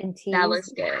 but in that teas. looks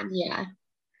good. Yeah.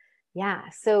 Yeah.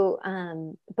 So,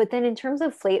 but then in terms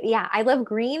of flavor, yeah, I love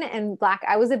green and black.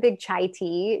 I was a big chai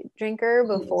tea drinker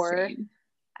Oh, before same.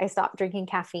 I stopped drinking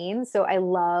caffeine. So I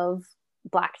love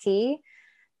black tea.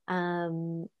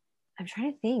 Um, I'm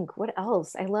trying to think what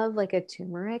else. I love like a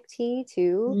turmeric tea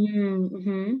too.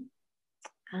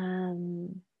 Mm-hmm.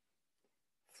 Um,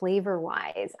 Flavor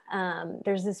wise,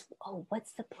 there's this,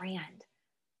 what's the brand?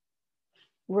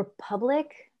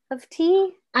 Republic of Tea.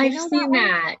 Do you I've know that seen one?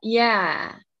 that.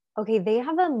 Yeah. Okay, they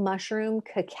have a mushroom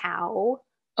cacao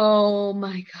Oh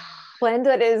my God. blend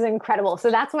that is incredible.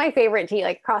 So that's my favorite tea,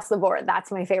 like across the board.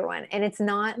 That's my favorite one. And it's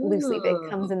not loose leaf,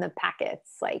 it comes Ooh. in the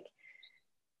packets. Like,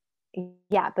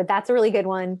 yeah, but that's a really good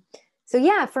one. So,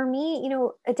 yeah, for me,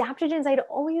 adaptogens,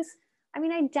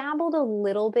 I dabbled a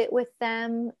little bit with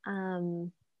them,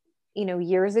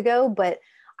 years ago, but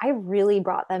I really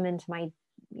brought them into my,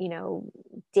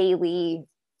 daily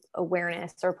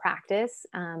awareness or practice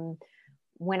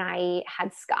when I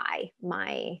had Sky,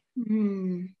 my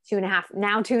Mm.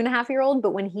 2.5-year-old.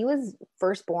 But when he was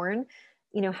first born,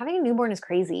 having a newborn is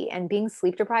crazy, and being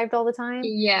sleep deprived all the time.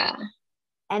 Yeah.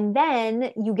 And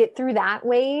then you get through that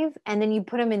wave, and then you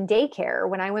put him in daycare.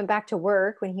 When I went back to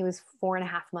work when he was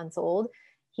 4.5 months old,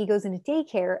 he goes into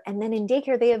daycare. And then in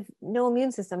daycare, they have no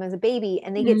immune system as a baby,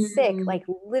 and they get sick Mm. like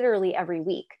literally every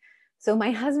week. So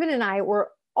my husband and I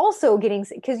were also getting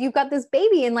sick because you've got this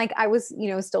baby, and like I was,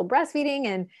 still breastfeeding,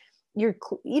 and you're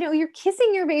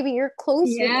kissing your baby, you're close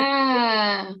with it.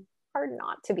 Yeah. Hard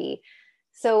not to be.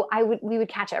 So we would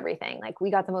catch everything. Like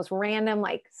we got the most random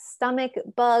like stomach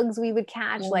bugs we would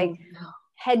catch, like Oh no.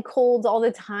 head colds all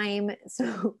the time.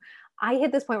 So I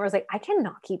hit this point where I was like, I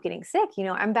cannot keep getting sick.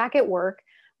 I'm back at work.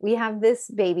 We have this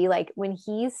baby. Like when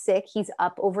he's sick, he's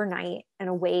up overnight and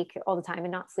awake all the time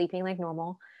and not sleeping like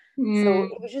normal. So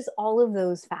Mm. it was just all of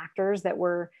those factors that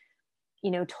were,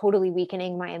 totally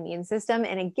weakening my immune system.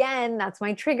 And again, that's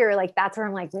my trigger. Like that's where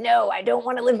I'm like, no, I don't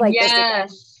want to live like this again.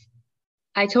 Yes.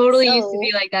 I totally used to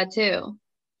be So like that too.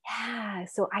 yeah,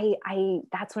 so I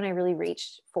that's when I really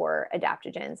reached for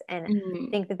adaptogens, and Mm.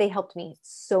 think that they helped me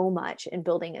so much in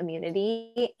building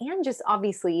immunity, and just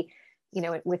obviously,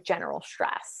 with general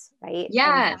stress, right?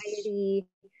 Yes. Anxiety,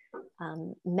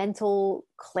 mental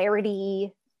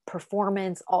clarity,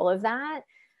 performance, all of that.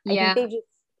 I think Yeah. they just,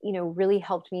 really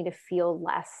helped me to feel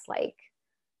less like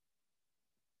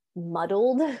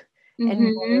muddled and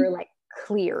Mm-hmm. more like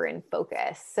clear and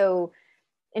focused. So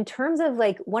in terms of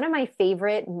like one of my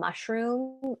favorite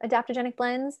mushroom adaptogenic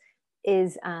blends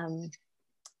is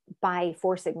by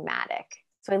Four Sigmatic.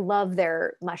 So I love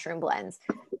their mushroom blends.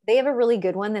 They have a really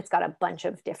good one that's got a bunch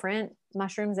of different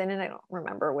mushrooms in it. I don't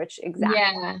remember which exact,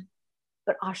 Yeah.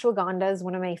 but ashwagandha is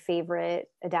one of my favorite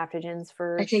adaptogens I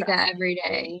for take stress that and every day.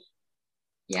 anxiety.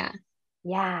 Yeah.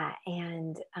 Yeah,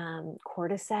 and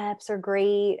cordyceps are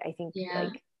great. I think Yeah.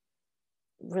 like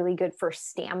really good for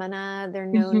stamina. They're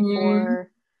known Mm-hmm.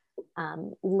 for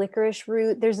licorice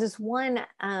root. There's this one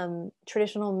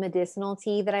traditional medicinal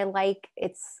tea that I like.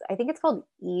 I think it's called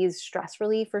Ease Stress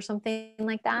Relief or something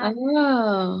like that.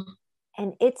 Oh.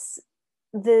 And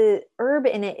the herb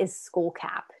in it is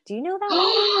skullcap. Do you know that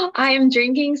one? I am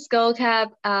drinking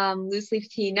skullcap loose leaf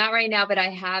tea. Not right now, but I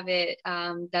have it.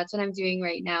 That's what I'm doing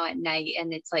right now at night.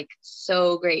 And it's like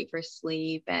so great for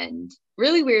sleep and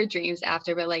really weird dreams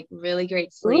after, but like really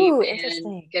great sleep Ooh, and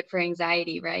interesting. good for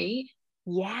anxiety, right?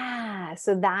 Yeah.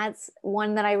 So that's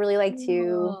one that I really like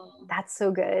too. Oh. That's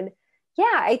so good. Yeah,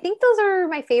 I think those are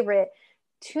my favorite.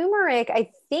 Turmeric, I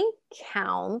think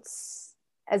counts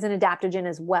as an adaptogen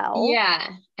as well, Yeah,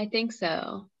 I think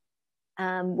so.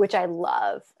 which I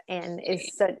love and is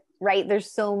Same. so right.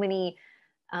 There's so many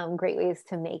great ways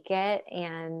to make it.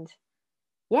 And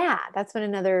yeah, that's been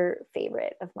another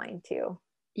favorite of mine too.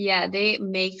 Yeah, they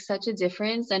make such a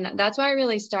difference. And that's why I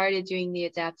really started doing the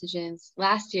adaptogens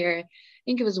last year. I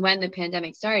think it was when the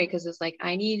pandemic started because it's like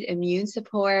I need immune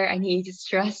support, I need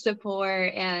stress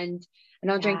support, and I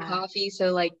don't drink Yeah. coffee.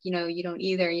 So like, you don't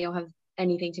either. You don't have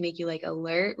anything to make you like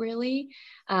alert really,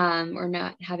 or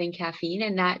not having caffeine.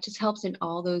 And that just helps in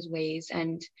all those ways.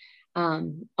 And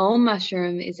Om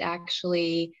Mushroom is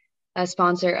actually a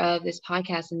sponsor of this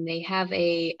podcast, and they have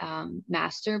a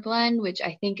master blend, which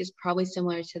I think is probably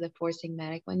similar to the Four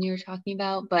Sigmatic one you were talking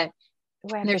about. But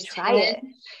Oh, I have to there's try 10, it.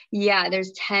 yeah,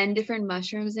 there's 10 different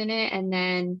mushrooms in it. And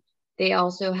then they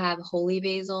also have holy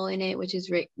basil in it, which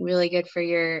is really good for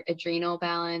your adrenal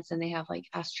balance. And they have like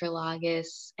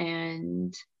astragalus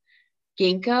and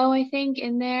ginkgo, I think,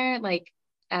 in there, like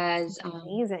as Sounds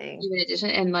amazing. even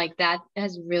addition, and like that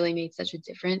has really made such a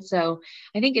difference. So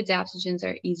I think adaptogens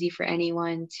are easy for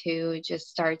anyone to just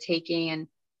start taking. And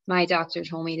my doctor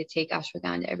told me to take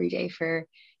ashwagandha every day for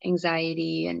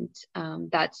anxiety, and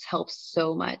that helps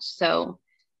so much. So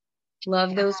love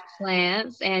Yeah. those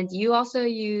plants. And you also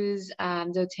use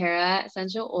doTERRA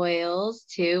essential oils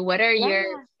too. What are your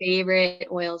Yeah. favorite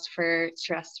oils for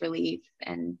stress relief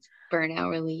and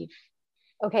burnout relief?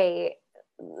 Okay,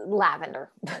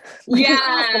 lavender, like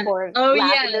across the Yeah. board, Oh,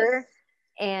 lavender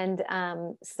yes.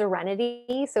 and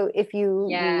serenity. So if you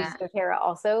use Yeah. doTERRA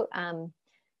also,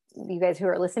 you guys who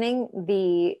are listening,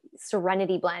 the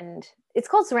serenity blend, it's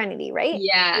called serenity, right?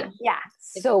 Yeah. Yeah,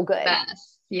 It's so the good.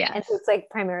 best. And so Yes. it's like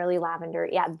primarily lavender.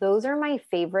 Yeah, those are my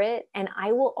favorite. And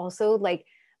I will also like,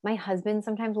 my husband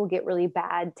sometimes will get really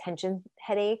bad tension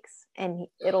headaches, and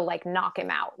it'll like knock him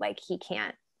out. Like he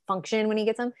can't function when he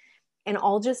gets them. And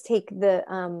I'll just take the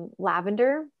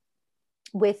lavender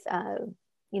with,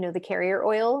 the carrier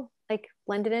oil, like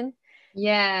blended in,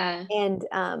 Yeah. and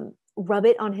rub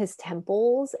it on his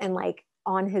temples and like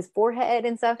on his forehead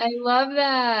and stuff. I love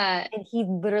that. And he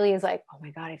literally is like, oh my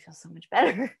God, I feel so much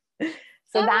better.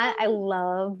 So that, I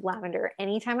love lavender.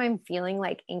 Anytime I'm feeling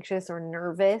like anxious or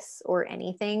nervous or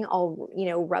anything, I'll,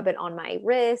 rub it on my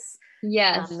wrists,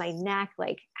 Yes. my neck,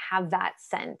 like have that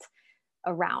scent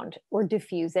around or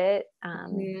diffuse it.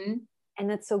 And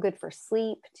that's so good for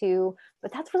sleep too.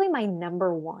 But that's really my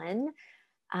number one.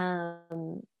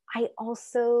 I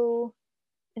also,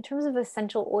 in terms of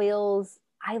essential oils,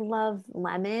 I love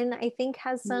lemon. I think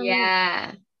has some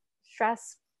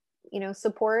stress,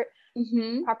 support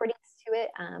properties to it.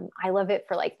 I love it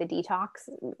for like the detox,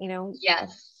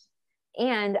 Yes.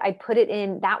 And I put it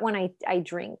in that one. I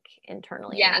drink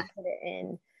internally, and I put it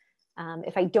in.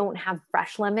 If I don't have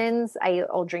fresh lemons,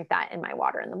 I'll drink that in my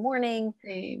water in the morning.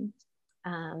 Same.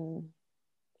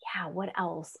 What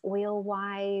else? Oil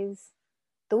wise,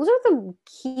 those are the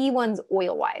key ones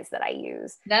oil wise that I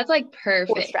use. That's like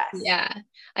perfect. Yeah.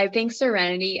 I think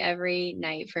Serenity every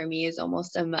night for me is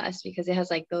almost a must because it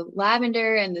has like the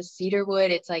lavender and the cedar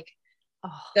wood. It's like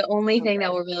the only thing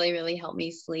that will really, really help me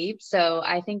sleep. So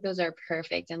I think those are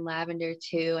perfect, and lavender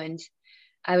too. And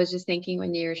I was just thinking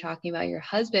when you were talking about your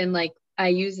husband, like I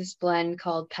use this blend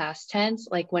called Past Tense,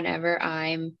 like whenever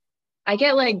I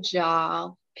get like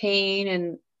jaw pain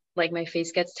and like my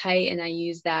face gets tight, and I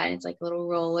use that, and it's like a little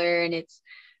roller, and it's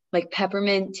like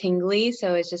peppermint tingly.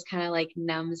 So it's just kind of like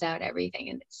numbs out everything,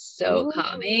 and it's so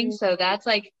calming. So that's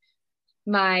like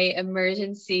my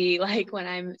emergency, like when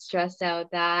I'm stressed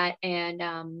out, that.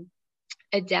 And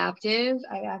Adaptive,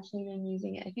 I've actually been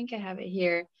using it. I think I have it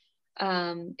here.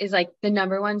 Is like the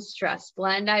number one stress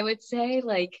blend, I would say.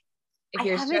 Like if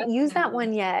you're haven't used that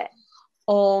one yet.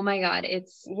 Oh my God,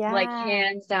 it's like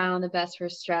hands down the best for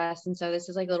stress. And so this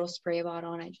is like a little spray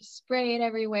bottle, and I just spray it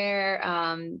everywhere.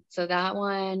 So that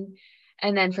one.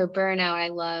 And then for burnout, I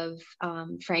love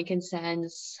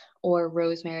frankincense or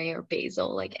rosemary or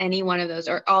basil, like any one of those,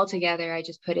 or all together. I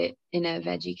just put it in a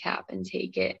veggie cap and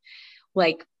take it,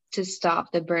 like to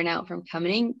stop the burnout from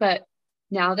coming. But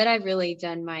now that I've really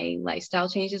done my lifestyle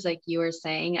changes, like you were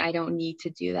saying, I don't need to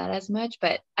do that as much,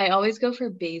 but I always go for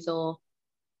basil,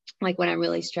 like when I'm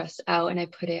really stressed out, and I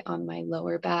put it on my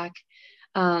lower back,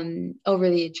 over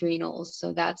the adrenals.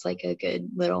 So that's like a good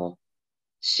little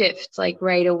shift, like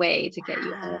right away to get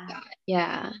you out of that.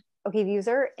 Yeah. Okay, these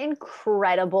are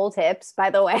incredible tips, by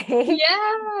the way.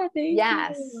 Yeah, thank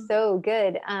you. So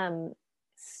good.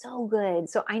 So good.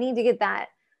 So I need to get that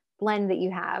blend that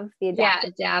you have, the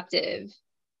adaptive. Adaptive.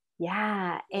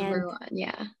 Yeah. Number one.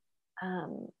 Yeah.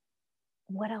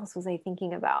 What else was I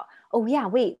thinking about? Oh yeah,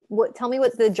 wait. Tell me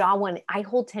what the jaw one. I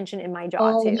hold tension in my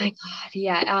jaw too. Oh my God.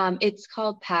 Yeah. It's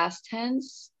called Past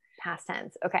Tense. Past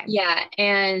tense. Okay. Yeah.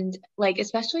 And like,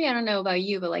 especially, I don't know about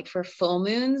you, but like for full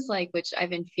moons, like, which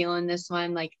I've been feeling this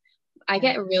one, like I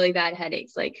get really bad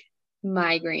headaches, like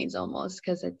migraines almost,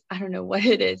 because I don't know what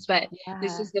it is, but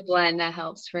this is the blend that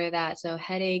helps for that. So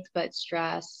headaches, but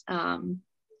stress.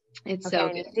 It's so good.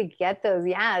 I need to get those.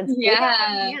 Yeah. It's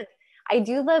good. I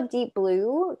do love Deep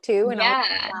Blue too. And I'll use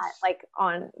that like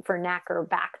for neck or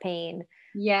back pain.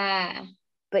 Yeah.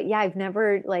 But yeah, I've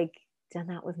never like done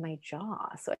that with my jaw.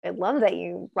 So I love that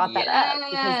you brought that up,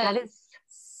 because that is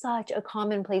such a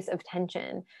common place of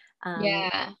tension.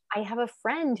 I have a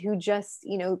friend who just,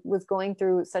 was going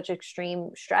through such extreme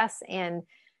stress, and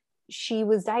she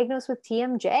was diagnosed with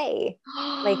TMJ,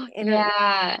 like in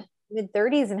her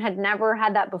mid-30s, and had never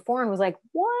had that before, and was like,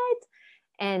 what?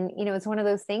 And, it's one of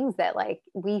those things that like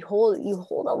you hold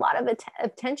a lot of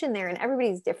attention there, and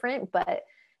everybody's different. But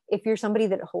if you're somebody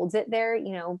that holds it there,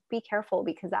 be careful,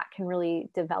 because that can really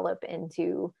develop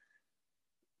into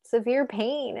severe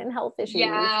pain and health issues.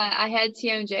 Yeah, I had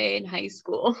TMJ in high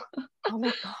school. Oh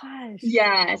my gosh.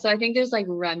 Yeah, so I think there's like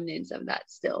remnants of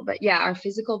that still. But yeah, our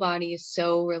physical body is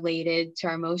so related to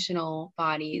our emotional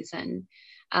bodies. And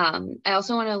I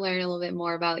also want to learn a little bit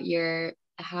more about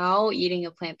how eating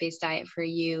a plant-based diet for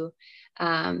you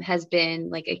has been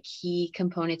like a key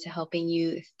component to helping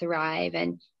you thrive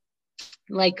and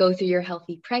like go through your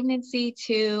healthy pregnancy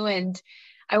too. And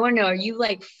I want to know, are you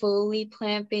like fully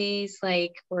plant-based,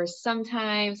 like, or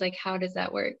sometimes, like, how does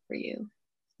that work for you?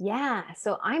 Yeah,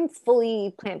 so I'm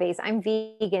fully plant-based. I'm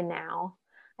vegan now.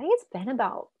 I think it's been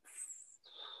about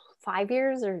 5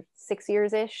 years or 6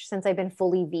 years-ish since I've been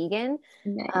fully vegan.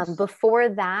 Nice. Before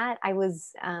that, I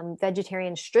was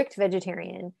vegetarian, strict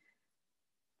vegetarian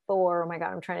for, oh my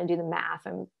God, I'm trying to do the math.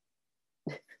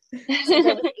 Since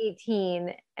I was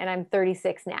 18, and I'm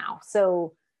 36 now.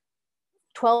 So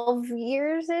 12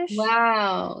 years-ish.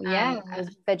 Wow. Yeah. I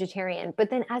was vegetarian. But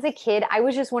then as a kid, I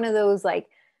was just one of those like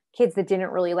kids that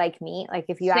didn't really like meat. Like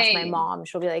if you ask my mom,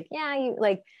 she'll be like, yeah,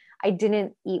 I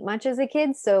didn't eat much as a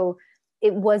kid. So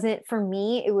it wasn't for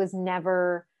me, it was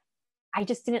never, I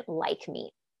just didn't like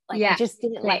meat. Like I Yeah. just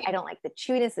didn't like, I Same. don't like the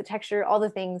chewiness, the texture, all the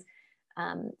things.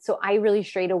 So I really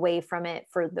strayed away from it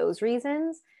for those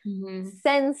reasons. Mm-hmm.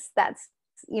 Since that's,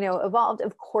 evolved,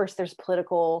 of course, there's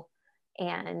political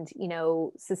and,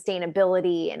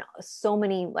 sustainability and so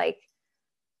many like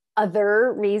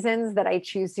other reasons that I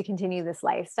choose to continue this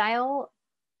lifestyle.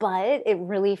 But it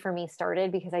really for me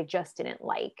started because I just didn't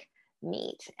like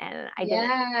meat and I didn't,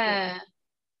 Yeah.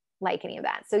 like any of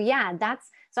that. So yeah,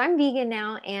 so I'm vegan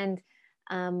now and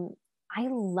um I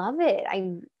love it.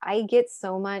 I get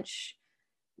so much,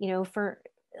 for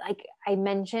like I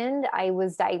mentioned, I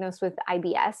was diagnosed with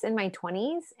IBS in my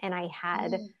 20s and I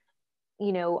had,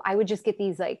 I would just get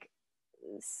these like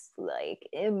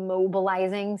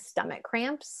immobilizing stomach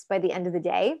cramps by the end of the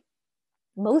day.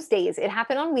 Most days it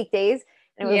happened on weekdays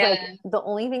and it was like Yeah. the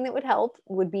only thing that would help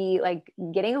would be like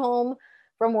getting home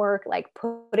from work, like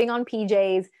putting on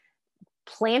PJs,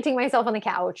 planting myself on the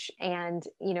couch and,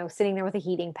 sitting there with a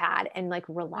heating pad and like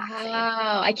relaxing.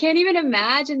 Wow. I can't even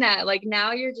imagine that. Like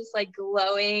now you're just like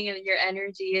glowing and your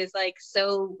energy is like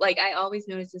so like I always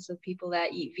notice this with people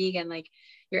that eat vegan, like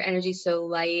your energy's so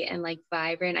light and like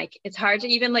vibrant. It's hard to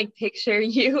even like picture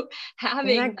you Isn't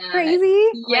having that that. crazy?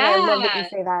 Oh my God, I love that you Yeah.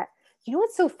 say that. You know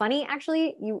what's so funny?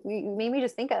 Actually, you made me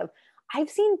just think of, I've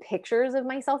seen pictures of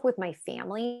myself with my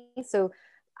family. So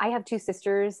I have two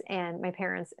sisters and my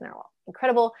parents, and they're all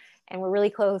incredible and we're really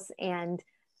close. And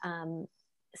um,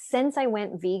 since I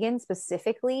went vegan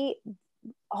specifically,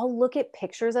 I'll look at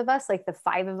pictures of us, like the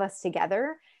five of us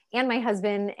together, and my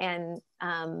husband and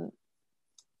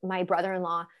my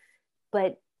brother-in-law,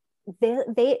 but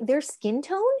their skin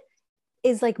tone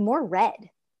is like more red.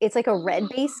 It's like a red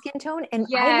based skin tone. And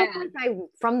I Yeah. look like I'm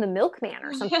from the milkman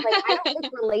or something. Like I don't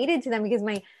look related to them because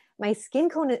my skin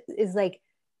tone is like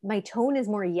my tone is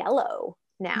more yellow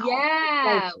now. Like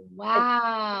Yeah. isn't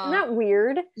Wow. that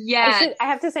weird? Yes. I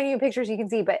have to send you a picture so you can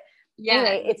see. But Yeah,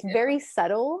 anyway, me it's too. very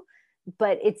subtle,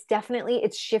 but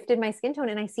it's shifted my skin tone.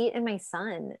 And I see it in my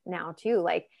son now too.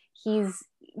 Like he's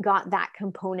got that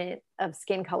component of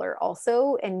skin color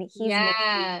also. And he's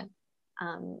Yeah.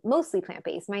 mostly plant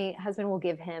based. My husband will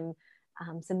give him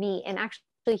some meat, and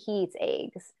actually he eats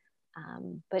eggs,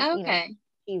 but Okay.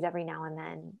 cheese every now and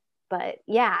then. But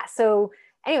yeah, so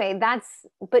anyway,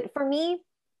 but for me,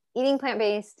 eating plant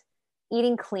based,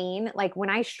 eating clean, like when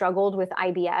I struggled with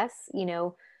IBS,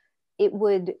 it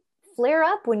would flare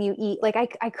up when you eat. Like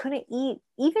I couldn't eat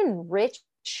even rich.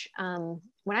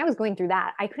 When I was going through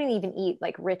that, I couldn't even eat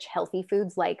like rich, healthy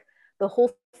foods like the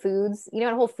Whole Foods.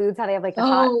 At Whole Foods, how they have like the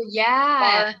hot Oh, yeah.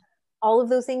 bar, all of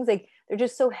those things, like they're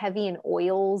just so heavy in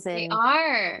oils They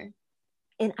are.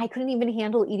 and I couldn't even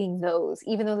handle eating those,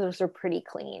 even though those are pretty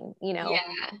clean,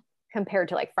 Yeah. compared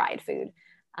to like fried food.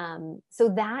 So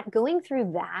that going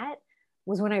through that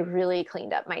was when I really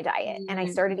cleaned up my diet and I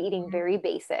started eating Mhm. very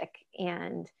basic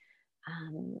and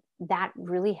that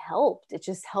really helped. It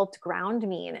just helped ground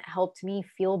me and it helped me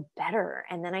feel better.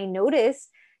 And then I noticed,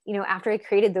 after I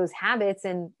created those habits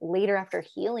and later after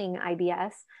healing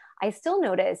IBS, I still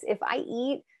notice if I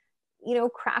eat,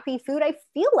 crappy food, I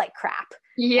feel like crap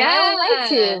and I don't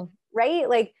like Yeah. to, right?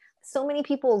 Like so many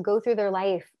people go through their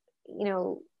life, you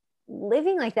know,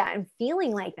 living like that and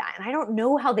feeling like that. And I don't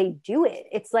know how they do it.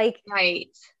 It's like,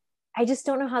 Right. I just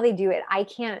don't know how they do it. I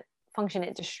can't function.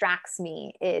 It distracts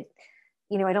me. I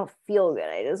don't feel good.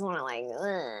 I just want to like,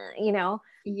 but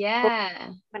Yeah.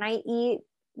 when I eat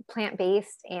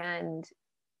plant-based and,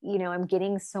 I'm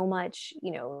getting so much,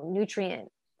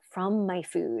 nutrient from my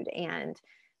food and,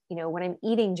 when I'm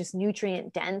eating just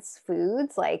nutrient dense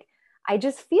foods, like I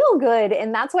just feel good.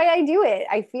 And that's why I do it.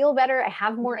 I feel better. I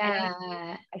have more energy.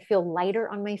 Yeah. I feel lighter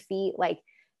on my feet. Like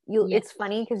Yeah. it's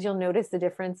funny because you'll notice the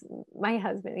difference. My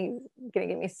husband, he's going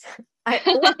to give me, I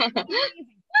love him. He's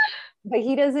amazing, but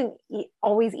he doesn't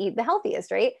always eat the healthiest,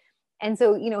 right? And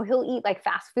so, he'll eat like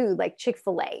fast food, like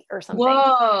Chick-fil-A or something.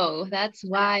 Whoa, that's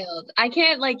wild. I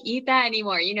can't like eat that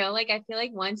anymore, like I feel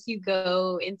like once you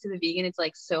go into the vegan, it's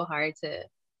like so hard to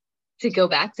go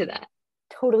back to that.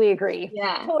 Totally agree.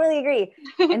 Yeah. Totally agree.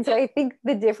 And so I think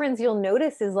the difference you'll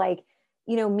notice is like,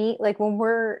 me, like when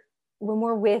we're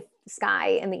with Sky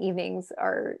in the evenings,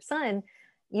 our son,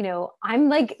 I'm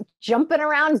like jumping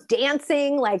around,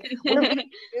 dancing, like we're being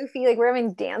goofy, like we're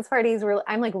having dance parties where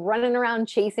I'm like running around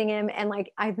chasing him. And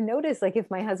like I've noticed like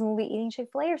if my husband will be eating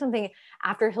Chick-fil-A or something,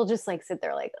 after he'll just like sit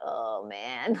there like, oh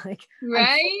man, like I'm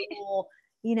Right? full,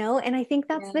 and I think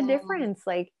that's the Yeah. difference.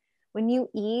 Like when you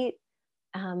eat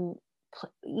um,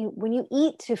 when you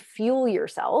eat to fuel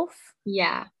yourself,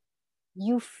 Yeah.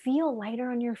 you feel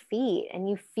lighter on your feet and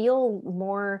you feel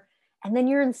more. And then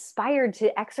you're inspired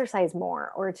to exercise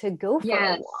more or to go for a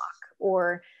Yes. walk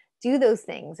or do those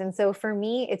things. And so for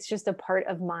me, it's just a part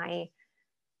of my,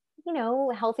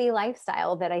 healthy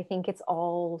lifestyle that I think it's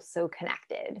all so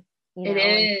connected, It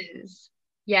and is.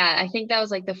 Yeah, I think that was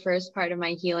like the first part of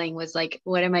my healing was like,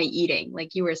 what am I eating?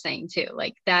 Like you were saying too,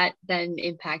 like that then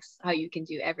impacts how you can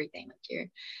do everything, like your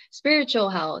spiritual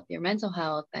health, your mental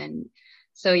health. And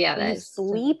so, yeah, how you that's so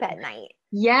sleep at important. night.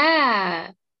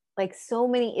 Yeah. Like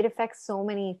it affects so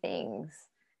many things.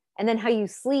 And then how you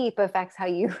sleep affects how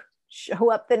you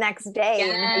show up the next day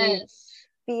and how you Yes.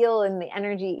 feel and the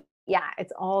energy. Yeah,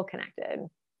 it's all connected.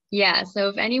 Yeah. So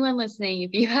if anyone listening,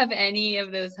 if you have any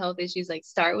of those health issues, like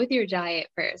start with your diet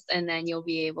first, and then you'll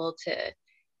be able to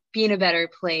be in a better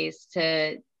place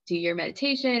to do your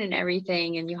meditation and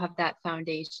everything, and you have that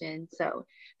foundation. So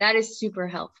that is super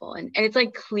helpful. And it's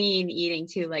like clean eating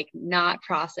too, like not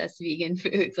processed vegan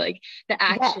foods, like the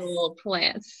Yes. actual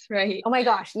plants, right? Oh my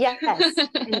gosh. Yes.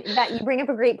 And that you bring up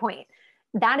a great point.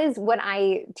 That is what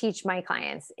I teach my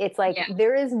clients. It's like Yeah.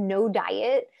 there is no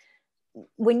diet.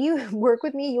 When you work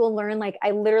with me, you will learn like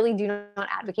I literally do not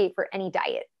advocate for any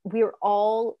diet. We are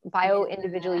all bio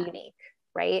individually Yeah. unique,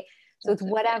 right? So it's That's so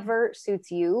good. whatever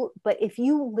suits you. But if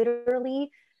you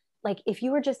literally, like, if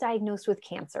you were just diagnosed with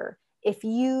cancer, if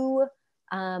you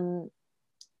um,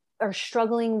 are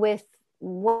struggling with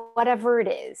whatever it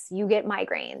is, you get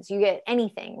migraines, you get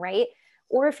anything, right?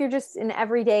 Or if you're just an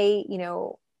everyday,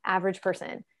 average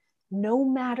person, no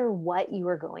matter what you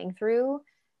are going through,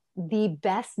 the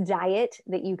best diet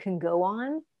that you can go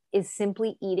on is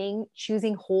simply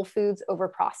choosing whole foods over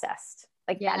processed.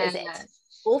 Like that is it. Yes.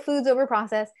 Whole foods over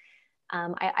processed.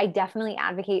 I definitely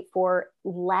advocate for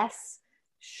less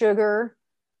sugar,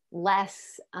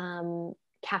 less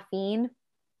caffeine,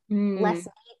 less Mm.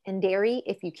 meat and dairy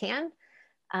if you can.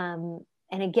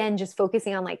 And again, just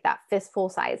focusing on like that fistful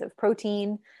size of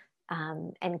protein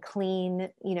and clean,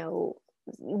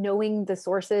 knowing the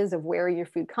sources of where your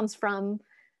food comes from,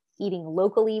 eating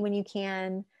locally when you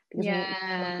can, because when you eat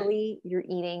Yeah. locally, you're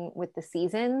eating with the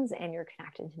seasons and you're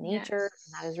connected to nature.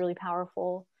 And that Yes. is really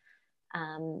powerful.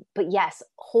 But yes,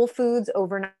 whole foods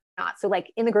over not. So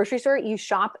like in the grocery store, you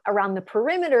shop around the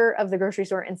perimeter of the grocery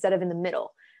store instead of in the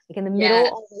middle. Like in the middle,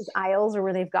 Yes. all those aisles are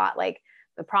where they've got like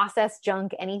the processed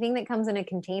junk, anything that comes in a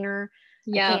container,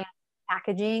 a Yep. can,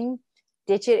 packaging,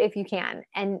 ditch it if you can.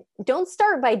 And don't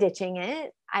start by ditching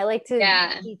it. I like to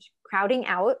Yeah. teach crowding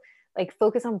out, like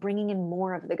focus on bringing in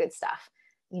more of the good stuff.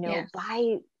 Yes.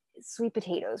 Buy sweet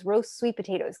potatoes, roast sweet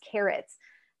potatoes, carrots,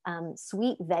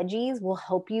 sweet veggies will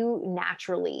help you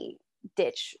naturally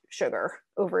ditch sugar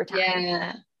over time,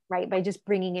 Yeah. right? By just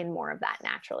bringing in more of that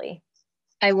naturally.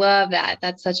 I love that.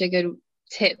 That's such a good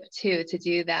tip too to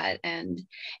do that. And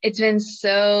it's been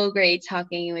so great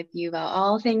talking with you about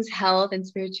all things health and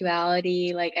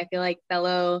spirituality. Like I feel like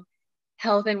fellow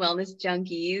health and wellness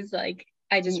junkies, like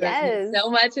I just resonate Yes. so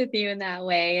much with you in that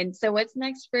way. And so what's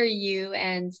next for you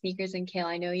and Sneakers and Kale?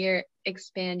 I know you're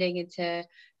expanding into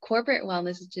corporate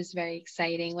wellness, which is very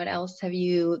exciting. What else have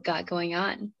you got going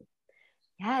on?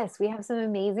 Yes, we have some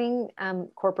amazing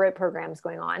corporate programs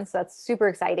going on. So that's super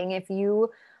exciting. If you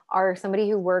are somebody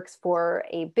who works for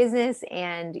a business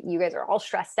and you guys are all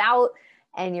stressed out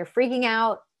and you're freaking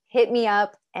out, hit me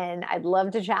up and I'd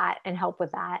love to chat and help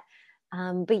with that.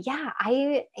 But yeah,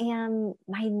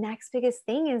 my next biggest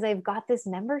thing is I've got this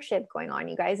membership going on,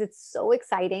 you guys. It's so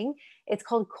exciting. It's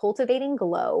called Cultivating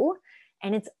Glow,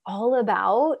 and it's all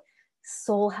about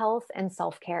soul health and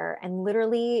self-care. And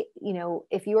literally,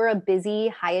 if you're a busy,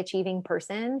 high achieving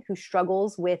person who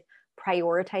struggles with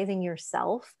prioritizing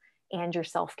yourself and your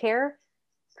self-care,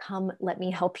 come let me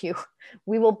help you.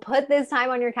 We will put this time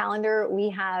on your calendar.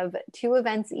 We have 2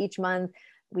 events each month.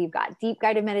 We've got deep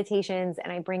guided meditations,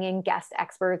 and I bring in guest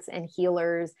experts and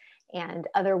healers and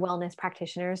other wellness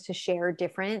practitioners to share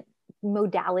different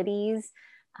modalities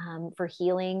for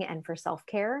healing and for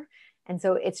self-care. And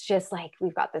so it's just like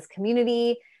we've got this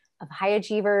community of high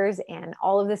achievers and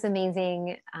all of this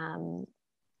amazing,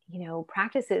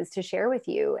 practices to share with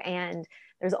you. And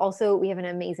we have an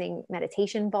amazing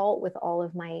meditation vault with all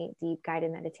of my deep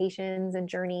guided meditations and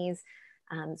journeys.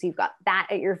 So you've got that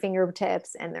at your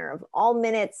fingertips, and they're of all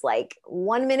minutes, like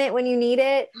 1 minute when you need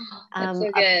it, That's so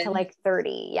up to good. like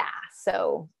 30. Yeah.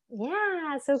 So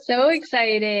yeah. So So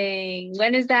exciting.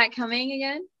 When is that coming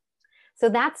again? so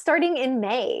that's starting in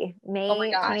May, Oh my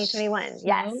May gosh, 2021.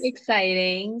 Yes. so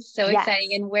exciting. So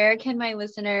exciting. Yes. And where can my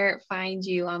listener find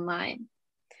you online?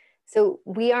 So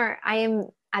I am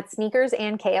at Sneakers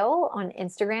and Kale on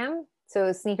Instagram.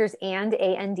 So sneakers and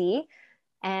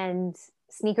and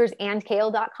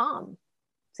sneakersandkale.com.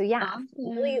 So yeah,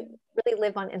 really Awesome. really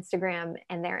live on Instagram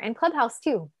and there, and Clubhouse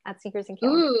too, at Sneakers+Kale.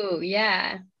 Ooh,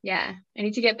 yeah. Yeah. I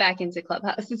need to get back into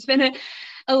Clubhouse. It's been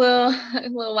a little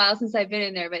while since I've been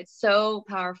in there, but it's so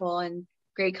powerful and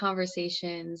great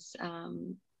conversations.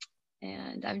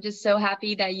 And I'm just so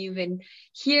happy that you've been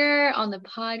here on the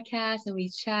podcast and we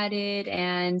chatted,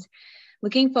 and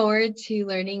looking forward to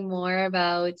learning more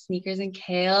about Sneakers and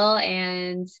Kale,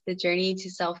 and the journey to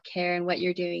self-care, and what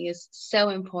you're doing is so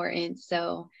important.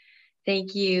 So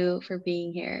thank you for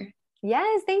being here.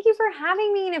 Yes, thank you for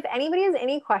having me. And if anybody has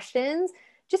any questions,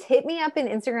 just hit me up in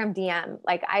Instagram DM.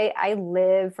 Like I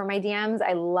live for my DMs.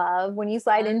 I love when you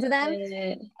slide Love into them,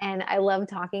 it. and I love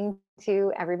talking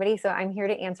to everybody. So I'm here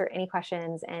to answer any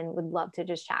questions and would love to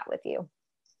just chat with you.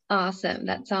 Awesome.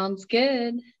 That sounds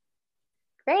good.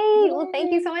 Great. Well,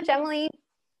 thank you Yay. so much, Emily.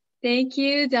 Thank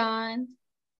you, Dawn.